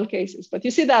all cases, but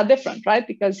you see they are different, right?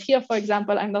 Because here, for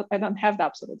example, I don't have the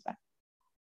absolute value.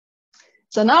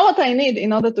 So now what I need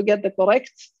in order to get the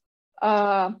correct,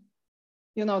 the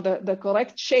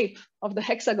correct shape of the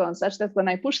hexagon, such that when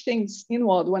I push things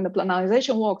inward, when the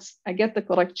planarization works, I get the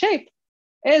correct shape,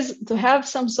 is to have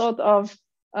some sort of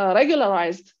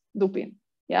regularized Dupin.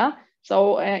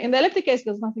 So in the elliptic case,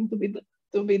 there's nothing to be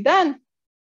to be done.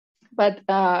 But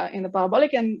in the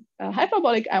parabolic and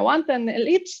hyperbolic, I want an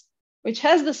ellipse which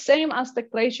has the same aspect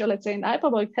ratio. Let's say in the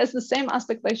hyperbolic has the same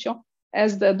aspect ratio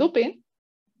as the dupin,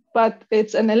 but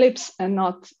it's an ellipse and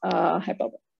not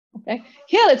hyperbolic. Okay,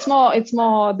 here it's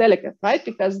more delicate, right?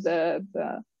 Because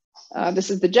this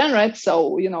is degenerate.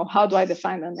 So how do I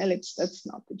define an ellipse that's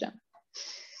not degenerate?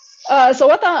 So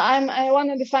what I want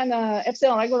to define a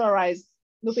epsilon regularized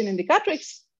dupin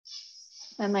indicatrix,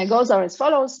 and my goals are as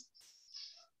follows.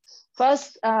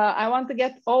 First, I want to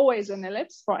get always an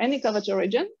ellipse for any curvature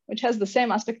region, which has the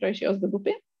same aspect ratio as the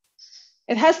dupin.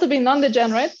 It has to be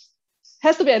non-degenerate,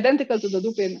 has to be identical to the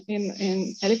dupin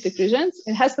in elliptic regions.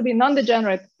 It has to be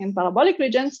non-degenerate in parabolic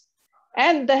regions,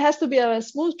 and there has to be a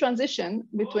smooth transition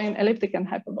between elliptic and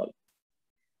hyperbolic.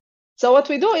 So what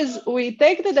we do is we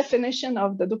take the definition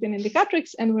of the dupin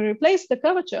indicatrix and we replace the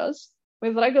curvatures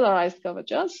with regularized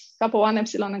curvatures, kappa 1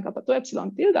 epsilon and kappa 2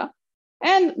 epsilon tilde.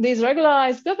 And these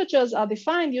regularized curvatures are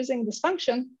defined using this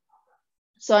function.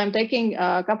 So I'm taking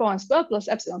kappa 1 squared plus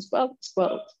epsilon squared square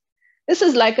root. This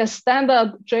is like a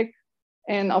standard trick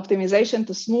in optimization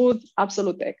to smooth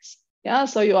absolute x. Yeah,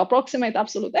 so you approximate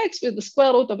absolute x with the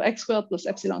square root of x squared plus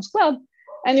epsilon squared,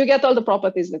 and you get all the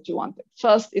properties that you wanted.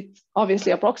 First, it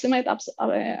obviously approximates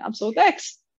absolute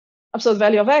x, absolute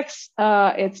value of x.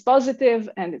 It's positive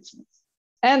and it's smooth.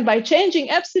 And by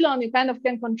changing epsilon, you kind of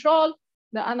can control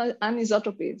the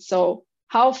anisotropies. So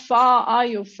how far are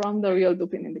you from the real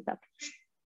dupin indicatrix?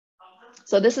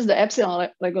 So this is the epsilon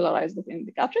regularized dupin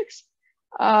indicatrix.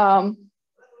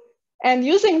 And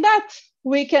using that,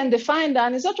 we can define the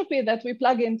anisotropy that we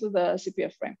plug into the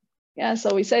CPF frame. Yeah,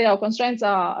 so we say our constraints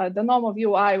are the norm of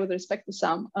ui with respect to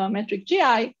some metric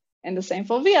gi, and the same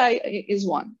for vi is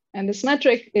 1. And this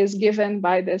metric is given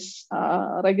by this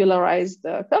regularized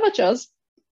curvatures,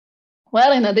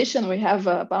 where in addition, we have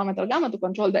a parameter gamma to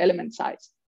control the element size.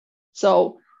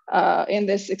 So in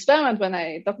this experiment, when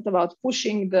I talked about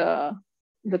pushing the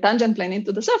tangent plane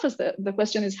into the surface, the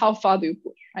question is how far do you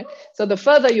push, right? So the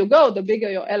further you go, the bigger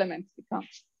your element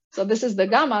becomes. So this is the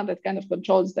gamma that kind of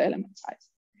controls the element size.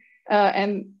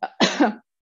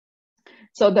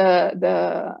 So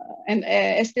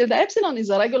S tilde epsilon is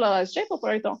a regularized shape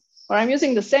operator, where I'm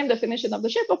using the same definition of the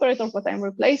shape operator, but I'm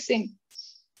replacing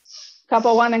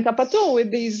kappa 1 and kappa 2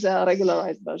 with these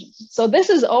regularized versions. So this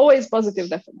is always positive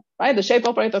definite, right? The shape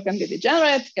operator can be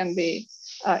degenerate, can be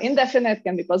indefinite,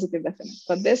 can be positive definite,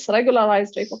 but this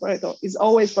regularized shape operator is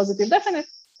always positive definite,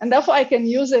 and therefore I can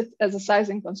use it as a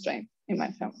sizing constraint in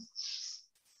my family.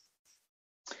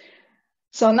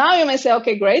 So now you may say,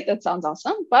 okay, great, that sounds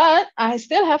awesome, but I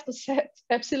still have to set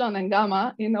epsilon and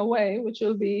gamma in a way which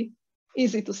will be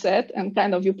easy to set, and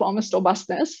kind of you promised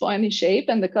robustness for any shape,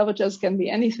 and the curvatures can be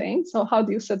anything. So how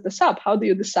do you set this up? How do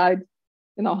you decide,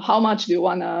 how much do you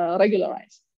want to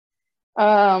regularize?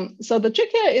 So the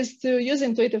trick here is to use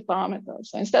intuitive parameters.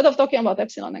 So instead of talking about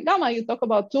epsilon and gamma, you talk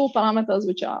about two parameters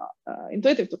which are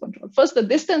intuitive to control. First, the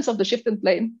distance of the shifted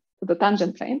plane to the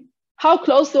tangent plane. How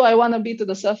close do I want to be to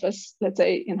the surface, let's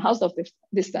say in Hausdorff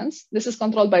distance? This is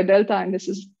controlled by delta, and this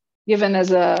is given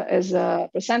as a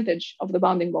percentage of the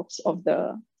bounding box of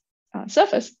the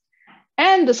surface.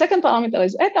 And the second parameter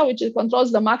is eta, which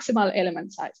controls the maximal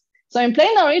element size. So in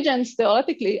planar regions,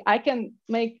 theoretically, I can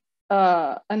make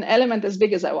an element as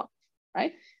big as I want,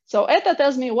 right? So eta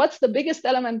tells me what's the biggest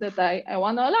element that I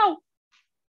want to allow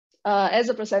as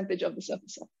a percentage of the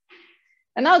surface.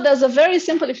 And now there's a very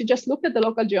simple, if you just look at the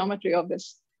local geometry of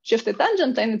this shifted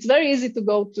tangent plane, it's very easy to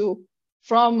go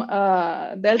from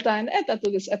delta and eta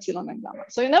to this epsilon and gamma.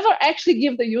 So you never actually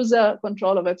give the user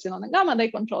control of epsilon and gamma. They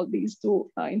control these two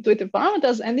intuitive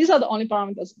parameters, and these are the only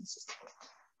parameters in the system.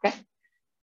 Okay.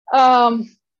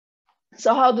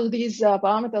 So how do these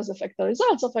parameters affect the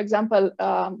result? So for example,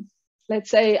 let's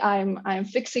say I'm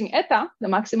fixing eta, the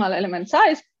maximal element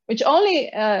size, which only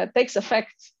takes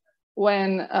effect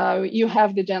when you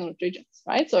have degenerate regions,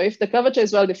 right? So if the curvature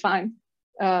is well defined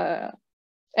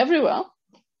everywhere,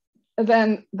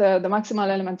 then the maximal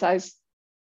element size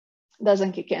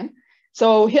doesn't kick in.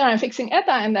 So here I'm fixing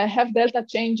eta, and I have delta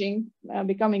changing,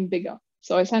 becoming bigger.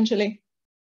 So essentially,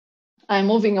 I'm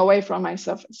moving away from my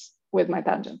surface with my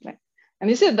tangent plane. And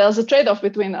you see there's a trade-off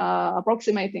between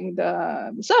approximating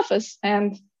the surface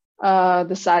and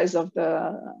the size of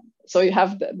so you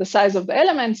have the size of the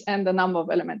elements and the number of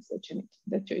elements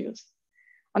that you use.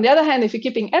 On the other hand, if you're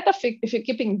keeping eta fixed, if you're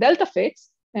keeping delta fixed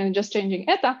and just changing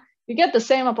eta, you get the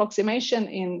same approximation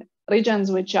in regions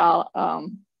which are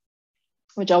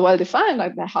well defined,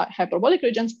 like the hyperbolic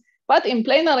regions. But in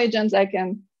planar regions, I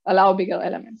can allow bigger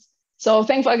elements. So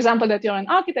think, for example, that you're an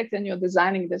architect and you're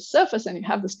designing this surface and you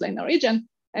have this planar region.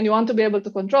 and you want to be able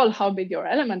to control how big your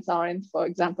elements are in, for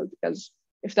example, because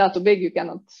if they are too big, you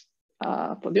cannot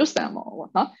produce them or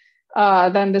whatnot,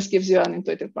 then this gives you an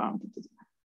intuitive parameter to do that.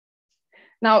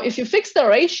 Now, if you fix the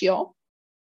ratio,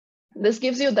 this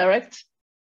gives you direct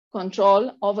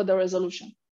control over the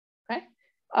resolution, okay?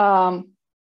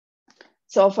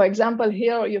 So for example,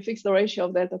 here you fix the ratio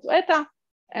of delta to eta,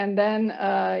 and then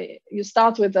you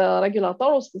start with the regular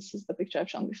torus. This is the picture I've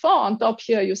shown before. On top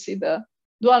here, you see the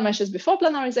dual meshes before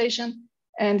planarization,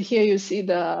 and here you see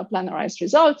the planarized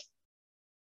result.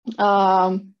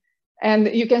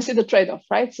 And you can see the trade-off,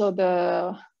 right? So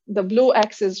the blue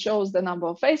axis shows the number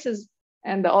of faces,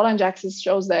 and the orange axis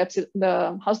shows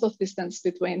the Hausdorff distance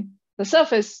between the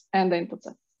surface and the input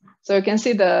set. So you can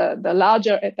see the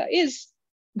larger eta is,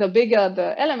 the bigger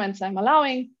the elements I'm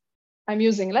allowing. I'm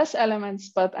using less elements,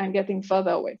 but I'm getting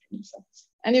further away from the surface.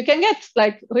 And you can get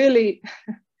like really,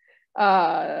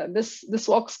 this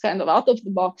works kind of out of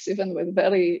the box, even with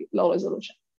very low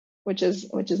resolution, which is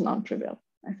non-trivial,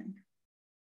 I think.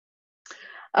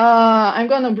 I'm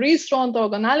going to breeze through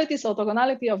orthogonality. So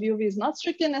orthogonality of UV is not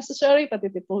strictly necessary, but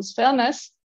it improves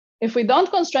fairness. If we don't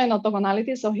constrain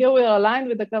orthogonality, so here we are aligned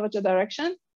with the curvature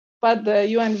direction, but the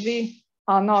U and V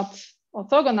are not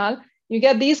orthogonal, you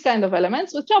get these kind of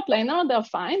elements, which are planar, they're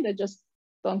fine, they just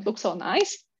don't look so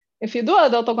nice. If you do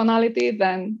add orthogonality,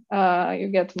 then you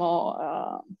get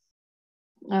more,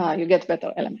 you get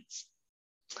better elements.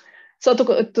 So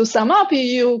to sum up,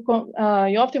 you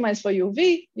optimize for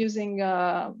UV using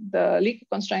the Lie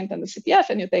constraint and the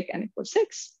CTF, and you take n equals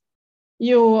 6.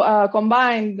 You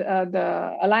combine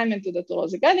the alignment to the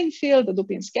Torosic guiding field, the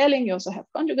Dupin scaling, you also have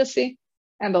conjugacy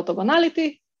and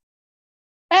orthogonality.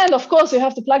 And of course, you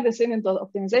have to plug this into the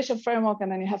optimization framework,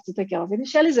 and then you have to take care of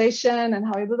initialization and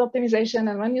how you do the optimization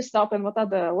and when you stop and what are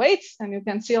the weights. And you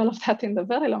can see all of that in the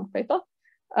very long paper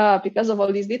because of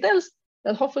all these details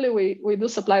that hopefully we do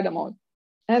supply them all.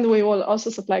 And we will also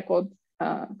supply code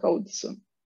soon.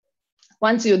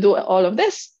 Once you do all of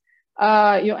this,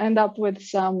 you end up with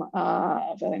some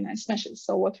very nice meshes.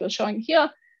 So what we're showing here,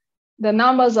 the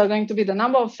numbers are going to be the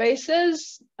number of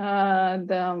faces,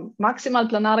 the maximal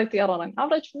planarity error and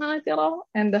average planarity error,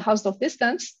 and the Hausdorff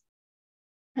distance.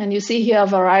 And you see here a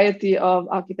variety of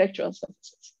architectural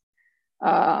surfaces.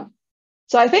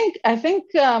 So I think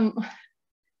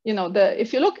you know,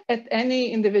 if you look at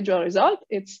any individual result,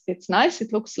 it's nice.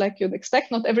 It looks like you'd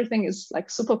expect. Not everything is like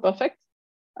super perfect.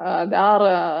 There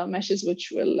are meshes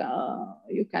which will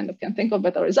you kind of can think of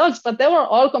better results, but they were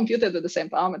all computed with the same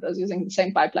parameters using the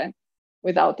same pipeline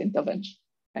without intervention.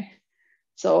 Okay,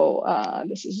 so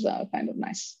this is kind of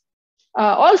nice.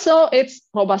 Also, it's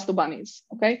robust to bunnies.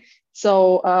 Okay,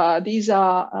 so these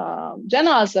are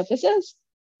general surfaces.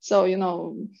 So you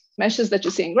know, meshes that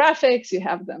you see in graphics. You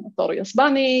have the notorious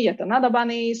bunny, yet another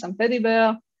bunny, some teddy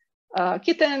bear,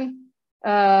 kitten.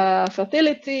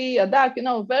 Fertility, a duck, you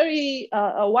know, very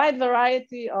a wide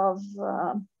variety of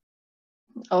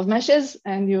meshes,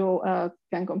 and you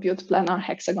can compute planar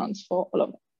hexagons for all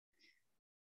of them,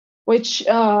 which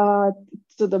to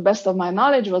the best of my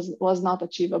knowledge was not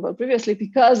achievable previously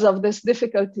because of this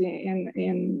difficulty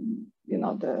in you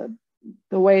know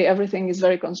the way everything is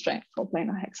very constrained for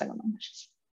planar hexagonal meshes.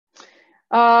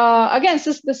 Again,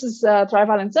 since this is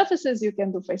trivalent surfaces, you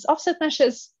can do phase offset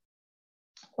meshes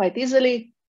quite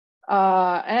easily.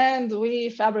 And we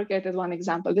fabricated one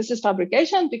example. This is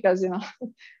fabrication because, you know,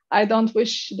 I don't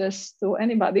wish this to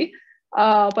anybody,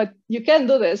 but you can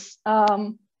do this.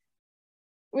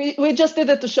 We just did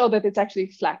it to show that it's actually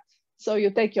flat. So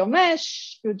you take your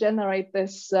mesh, you generate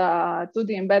this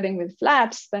 2D embedding with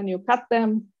flaps, then you cut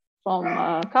them from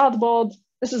cardboard.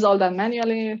 This is all done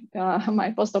manually.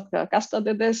 My postdoc Casper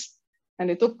did this. And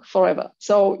it took forever.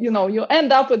 So, you know, you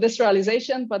end up with this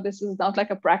realization, but this is not like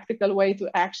a practical way to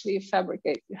actually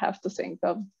fabricate. You have to think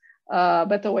of a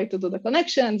better way to do the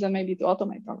connections and maybe to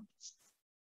automate all of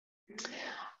this.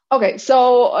 Okay,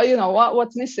 so, you know,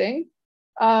 what's missing?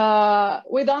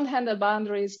 We don't handle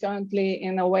boundaries currently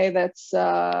in a way that's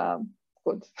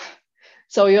good.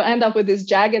 So you end up with these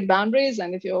jagged boundaries.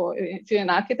 And if you're in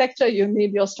architecture, you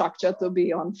need your structure to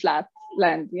be on flat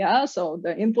land. Yeah, so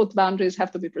the input boundaries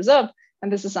have to be preserved.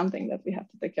 And this is something that we have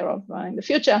to take care of in the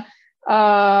future.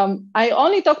 I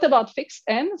only talked about fixed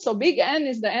n. So big N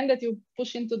is the n that you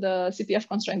push into the CTF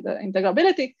constraint, the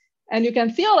integrability. And you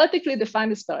can theoretically define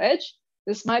this per edge.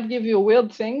 This might give you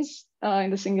weird things in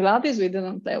the singularities. We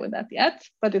didn't play with that yet,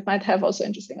 but it might have also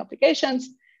interesting applications.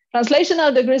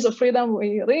 Translational degrees of freedom,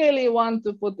 we really want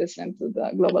to put this into the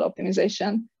global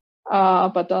optimization,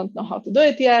 but don't know how to do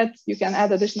it yet. You can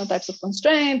add additional types of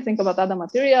constraint, think about other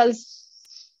materials.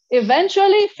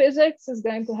 Eventually, physics is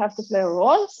going to have to play a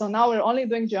role. So now we're only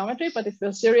doing geometry, but if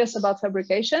we're serious about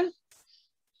fabrication,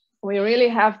 we really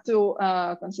have to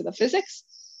consider physics.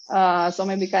 So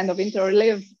maybe kind of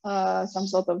interleave some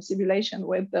sort of simulation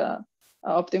with the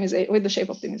with the shape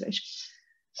optimization.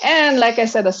 And like I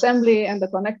said, assembly and the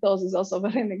connectors is also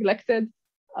very neglected,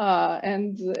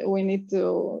 and we need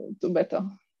to do better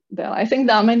there. I think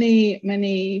there are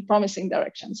many promising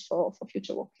directions for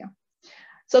future work here.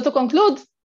 So to conclude,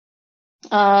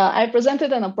 I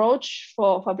presented an approach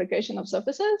for fabrication of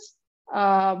surfaces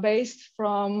based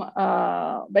on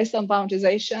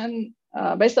parameterization,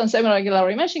 based on semi-regular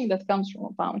remeshing that comes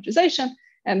from parameterization.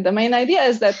 And the main idea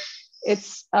is that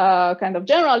it's kind of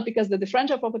general because the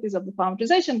differential properties of the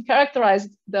parameterization characterize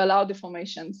the allowed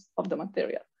deformations of the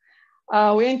material.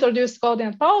 We introduced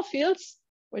coordinate power fields,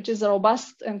 which is a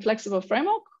robust and flexible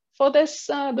framework for this,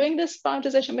 doing this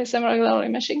parameterization-based semi-regular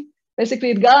remeshing.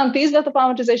 Basically, it guarantees that the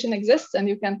parameterization exists and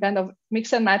you can kind of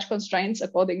mix and match constraints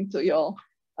according to your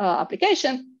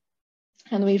application.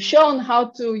 And we've shown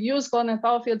how to use coordinate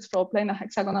power fields for planar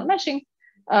hexagonal meshing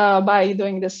by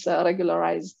doing this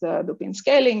regularized Dupin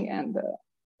scaling and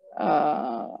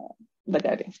the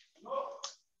guiding.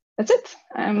 That's it.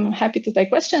 I'm happy to take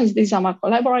questions. These are my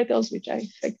collaborators, which I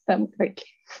thank them greatly.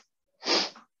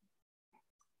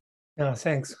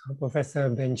 Thanks, Professor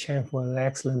Ben Chen, for an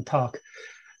excellent talk.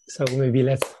 So maybe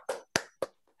let's.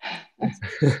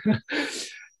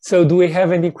 So do we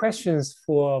have any questions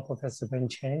for Professor Ben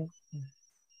Chen?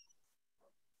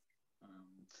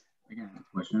 Again,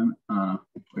 question, or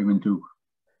even two.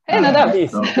 Hey, Nadav.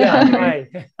 So, yeah, hi.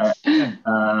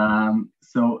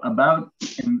 So about,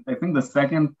 I think the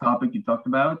second topic you talked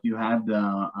about, you had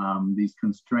these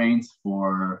constraints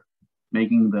for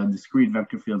making the discrete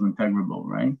vector fields integrable,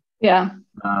 right? Yeah.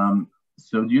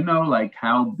 So do you know like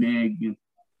how big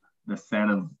the set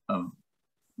of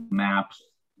maps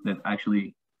that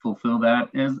actually fulfill that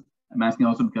is? I'm asking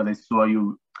also because I saw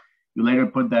you later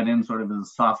put that in sort of as a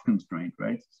soft constraint,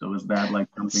 right? So is that like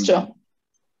something? Sure.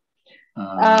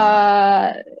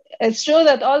 It's true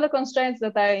that all the constraints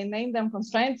that I named them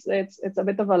constraints, it's a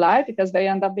bit of a lie because they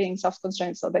end up being soft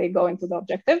constraints, so they go into the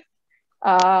objective.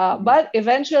 But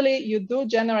eventually you do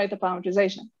generate a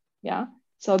parameterization, yeah?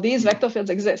 So these vector fields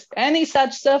exist. Any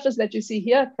such surface that you see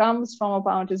here comes from a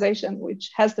parameterization, which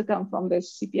has to come from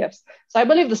this CPFs. So I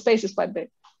believe the space is quite big.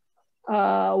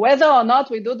 Whether or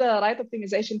not we do the right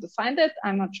optimization to find it,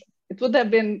 I'm not sure. It would have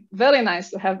been very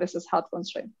nice to have this as hard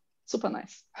constraint. Super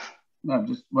nice. No,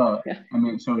 just, well, yeah. I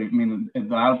mean, so I mean,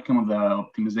 the outcome of the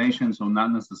optimization, so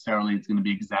not necessarily it's going to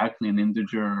be exactly an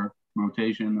integer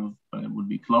rotation of, but it would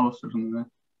be close or something like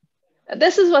that.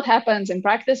 This is what happens in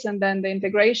practice, and then the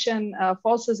integration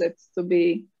forces it to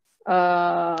be,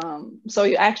 so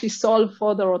you actually solve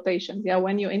for the rotation. Yeah,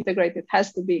 when you integrate, it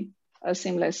has to be a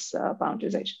seamless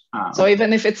parameterization. So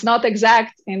even if it's not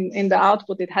exact in the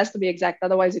output, it has to be exact.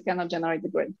 Otherwise, you cannot generate the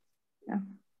grid. Yeah,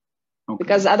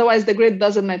 because otherwise the grid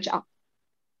doesn't match up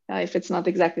if it's not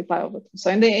exactly pi over 2.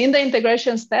 So in the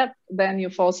integration step, then you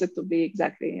force it to be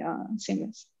exactly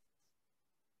seamless.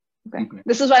 Okay.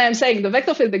 This is why I'm saying the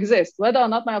vector field exists. Whether or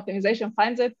not my optimization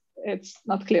finds it, it's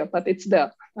not clear, but it's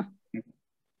there.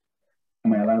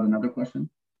 Am I allowed another question?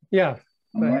 Yeah.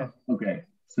 Go ahead. Okay.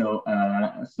 So,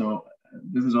 so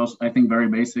this is also, I think, very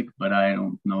basic, but I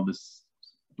don't know this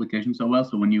application so well.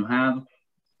 So when you have,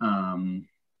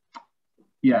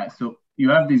 so you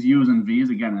have these U's and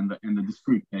V's again in the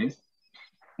discrete case,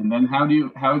 and then how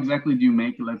exactly do you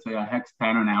make, let's say, a hex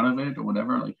pattern out of it or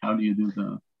whatever? Like, how do you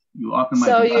do you optimize?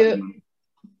 So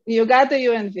you got the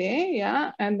U and V,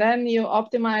 yeah, and then you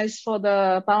optimize for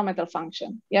the parameter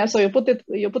function, yeah. So you put it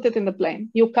in the plane.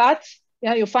 You cut,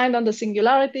 yeah. You find on the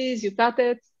singularities, you cut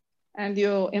it, and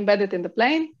you embed it in the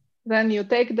plane. Then you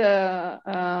take the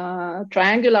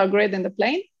triangular grid in the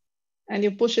plane, and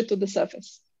you push it to the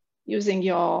surface using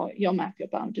your map, your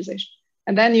parameterization,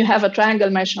 and then you have a triangle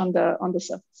mesh on the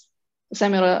surface, a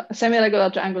semi-regular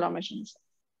triangular mesh on the surface.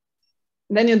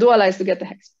 And then you dualize to get the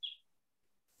hex.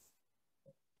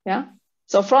 Yeah.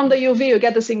 So from the UV, you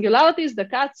get the singularities, the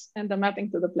cuts, and the mapping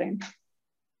to the plane.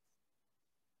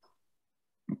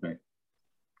 Okay.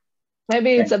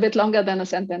 Maybe it's a bit longer than a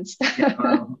sentence.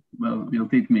 Yeah, well, you'll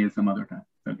teach me some other time.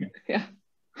 Okay. Yeah.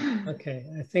 Okay.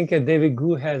 I think David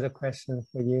Gu has a question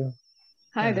for you.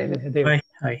 Hi, David.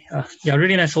 Hi. Yeah,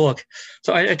 really nice work.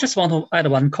 So I just want to add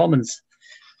one comment.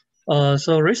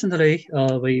 So recently,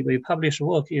 we published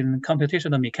work in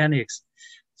computational mechanics.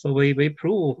 So we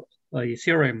prove a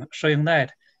theorem showing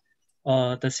that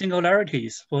the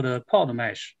singularities for the pod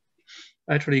mesh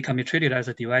actually can be treated as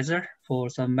a divisor for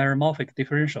some meromorphic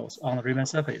differentials on the Riemann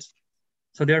surface.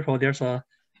 So therefore, there's a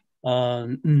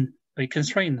a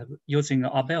constraint using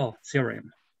the Abel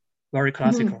theorem, very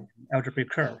classical algebraic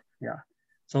curve. Yeah.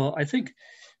 So I think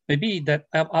maybe that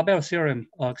Abel theorem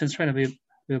constraint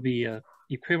will be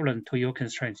equivalent to your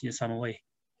constraints in some way.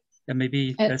 And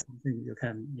maybe that's something you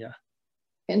can, yeah.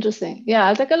 Interesting. Yeah,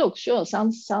 I'll take a look. Sure.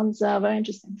 Sounds very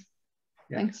interesting.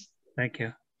 Yeah. Thanks. Thank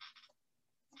you.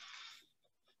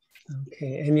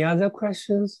 Okay. Any other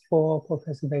questions for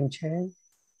Professor Ben Chen?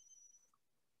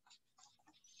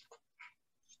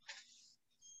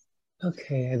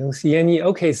 Okay, I don't see any.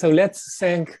 Okay, so let's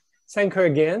thank her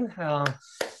again.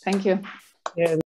 Thank you. And